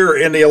every year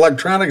in the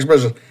electronics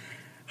business.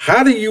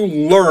 How do you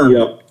learn?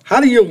 Yep. How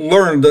do you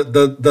learn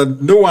the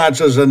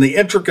nuances and the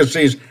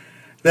intricacies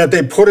that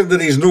they put into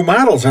these new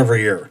models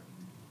every year?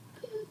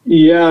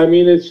 Yeah, I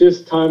mean, it's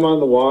just time on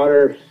the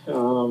water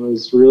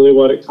is really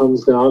what it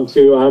comes down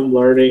to. I'm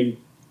learning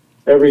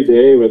every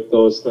day with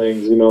those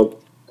things.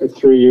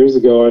 3 years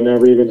ago, I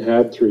never even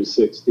had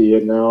 360,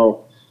 and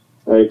now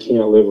I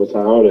can't live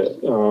without it.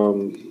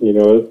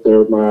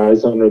 They're my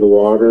eyes under the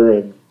water,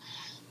 and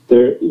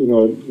there,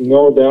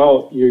 no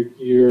doubt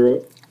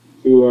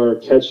you are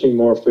catching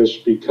more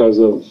fish because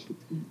of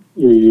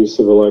your use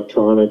of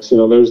electronics.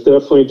 There's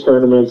definitely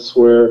tournaments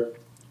where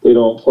they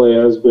don't play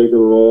as big a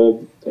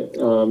role.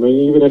 And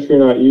even if you're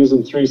not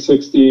using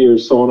 360 or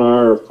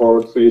sonar or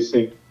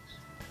forward-facing,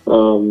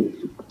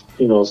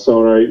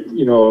 sonar,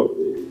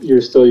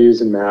 you're still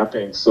using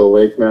mapping. So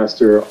Lake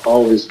Master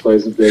always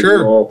plays a big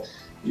role.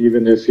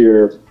 Even if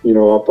you're,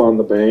 up on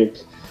the bank,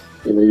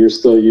 you're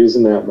still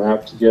using that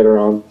map to get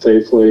around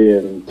safely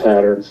and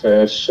pattern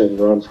fish and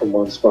run from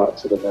one spot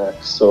to the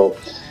next. So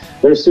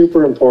they're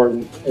super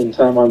important, and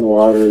time on the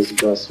water is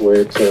the best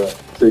way to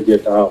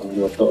get out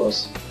with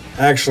those.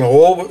 Excellent.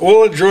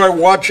 We'll enjoy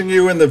watching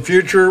you in the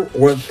future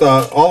with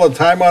all the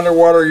time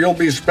underwater you'll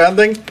be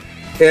spending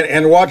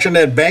and watching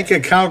that bank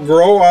account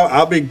grow.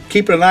 I'll be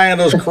keeping an eye on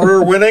those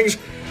career winnings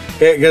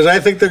because I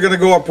think they're going to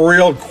go up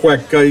real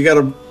quick. You got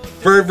a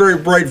very, very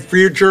bright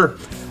future.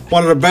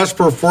 One of the best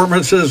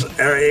performances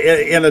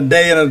in a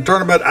day in a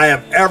tournament I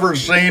have ever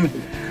seen.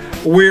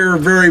 We're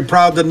very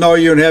proud to know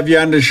you and have you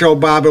on the show,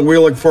 Bob, and we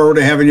look forward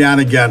to having you on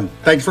again.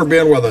 Thanks for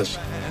being with us.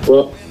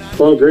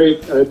 Well,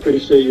 great. I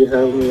appreciate you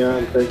having me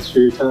on. Thanks for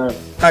your time.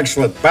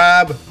 Excellent.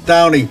 Bob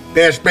Downey,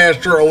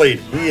 Bassmaster Elite.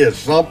 He is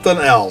something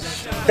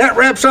else. That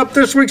wraps up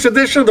this week's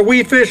edition of the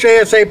We Fish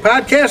ASA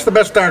podcast, the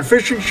best darn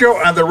fishing show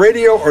on the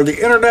radio or the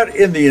internet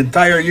in the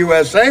entire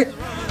USA.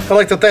 I'd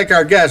like to thank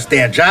our guests,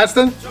 Dan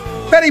Johnston,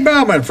 Betty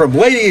Bauman from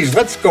Ladies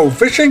Let's Go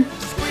Fishing,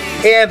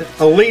 and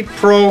Elite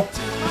Pro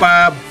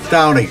Bob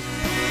Downey.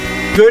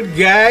 Good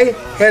guy.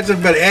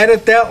 Hasn't been at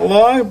it that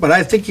long, but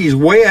I think he's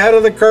way ahead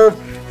of the curve.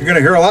 You're going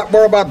to hear a lot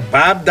more about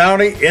Bob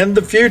Downey in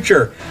the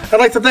future. I'd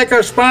like to thank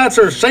our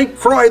sponsors, St.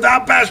 Croix,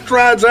 the best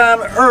rods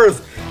on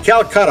earth,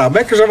 Calcutta,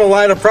 makers of a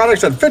line of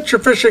products that fit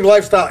your fishing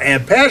lifestyle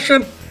and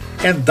passion,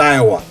 and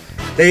Daiwa.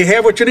 They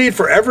have what you need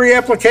for every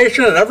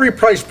application at every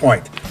price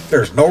point.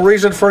 There's no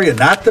reason for you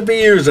not to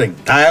be using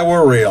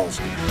Daiwa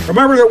reels.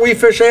 Remember that We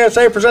Fish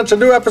ASA presents a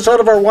new episode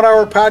of our 1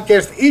 hour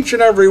podcast each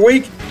and every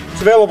week.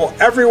 It's available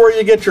everywhere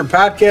you get your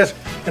podcast.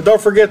 And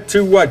don't forget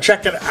to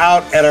check it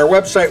out at our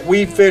website,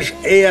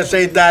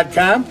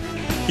 wefishasa.com.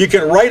 You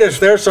can write us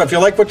there, so if you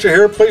like what you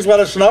hear, please let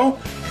us know.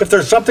 If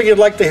there's something you'd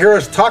like to hear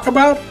us talk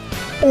about,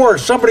 or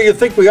somebody you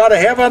think we ought to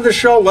have on the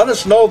show, let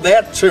us know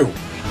that too.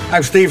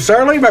 I'm Steve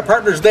Sarley. My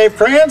partner is Dave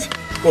Kranz.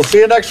 We'll see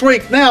you next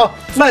week. Now,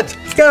 let's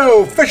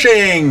go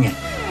fishing.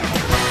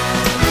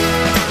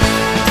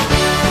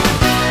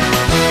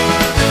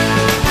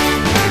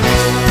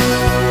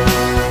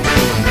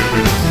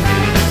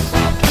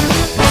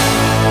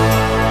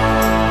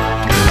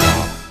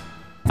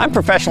 I'm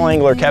professional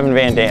angler Kevin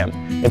Van Dam,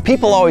 and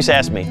people always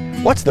ask me,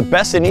 what's the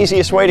best and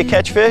easiest way to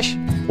catch fish?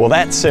 Well,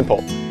 that's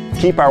simple.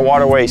 Keep our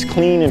waterways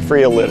clean and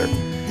free of litter.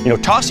 You know,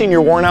 tossing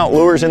your worn out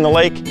lures in the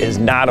lake is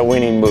not a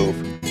winning move.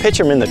 Pitch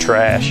them in the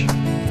trash.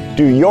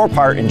 Do your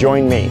part and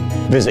join me.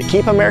 Visit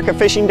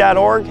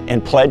keepamericafishing.org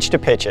and pledge to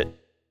pitch it.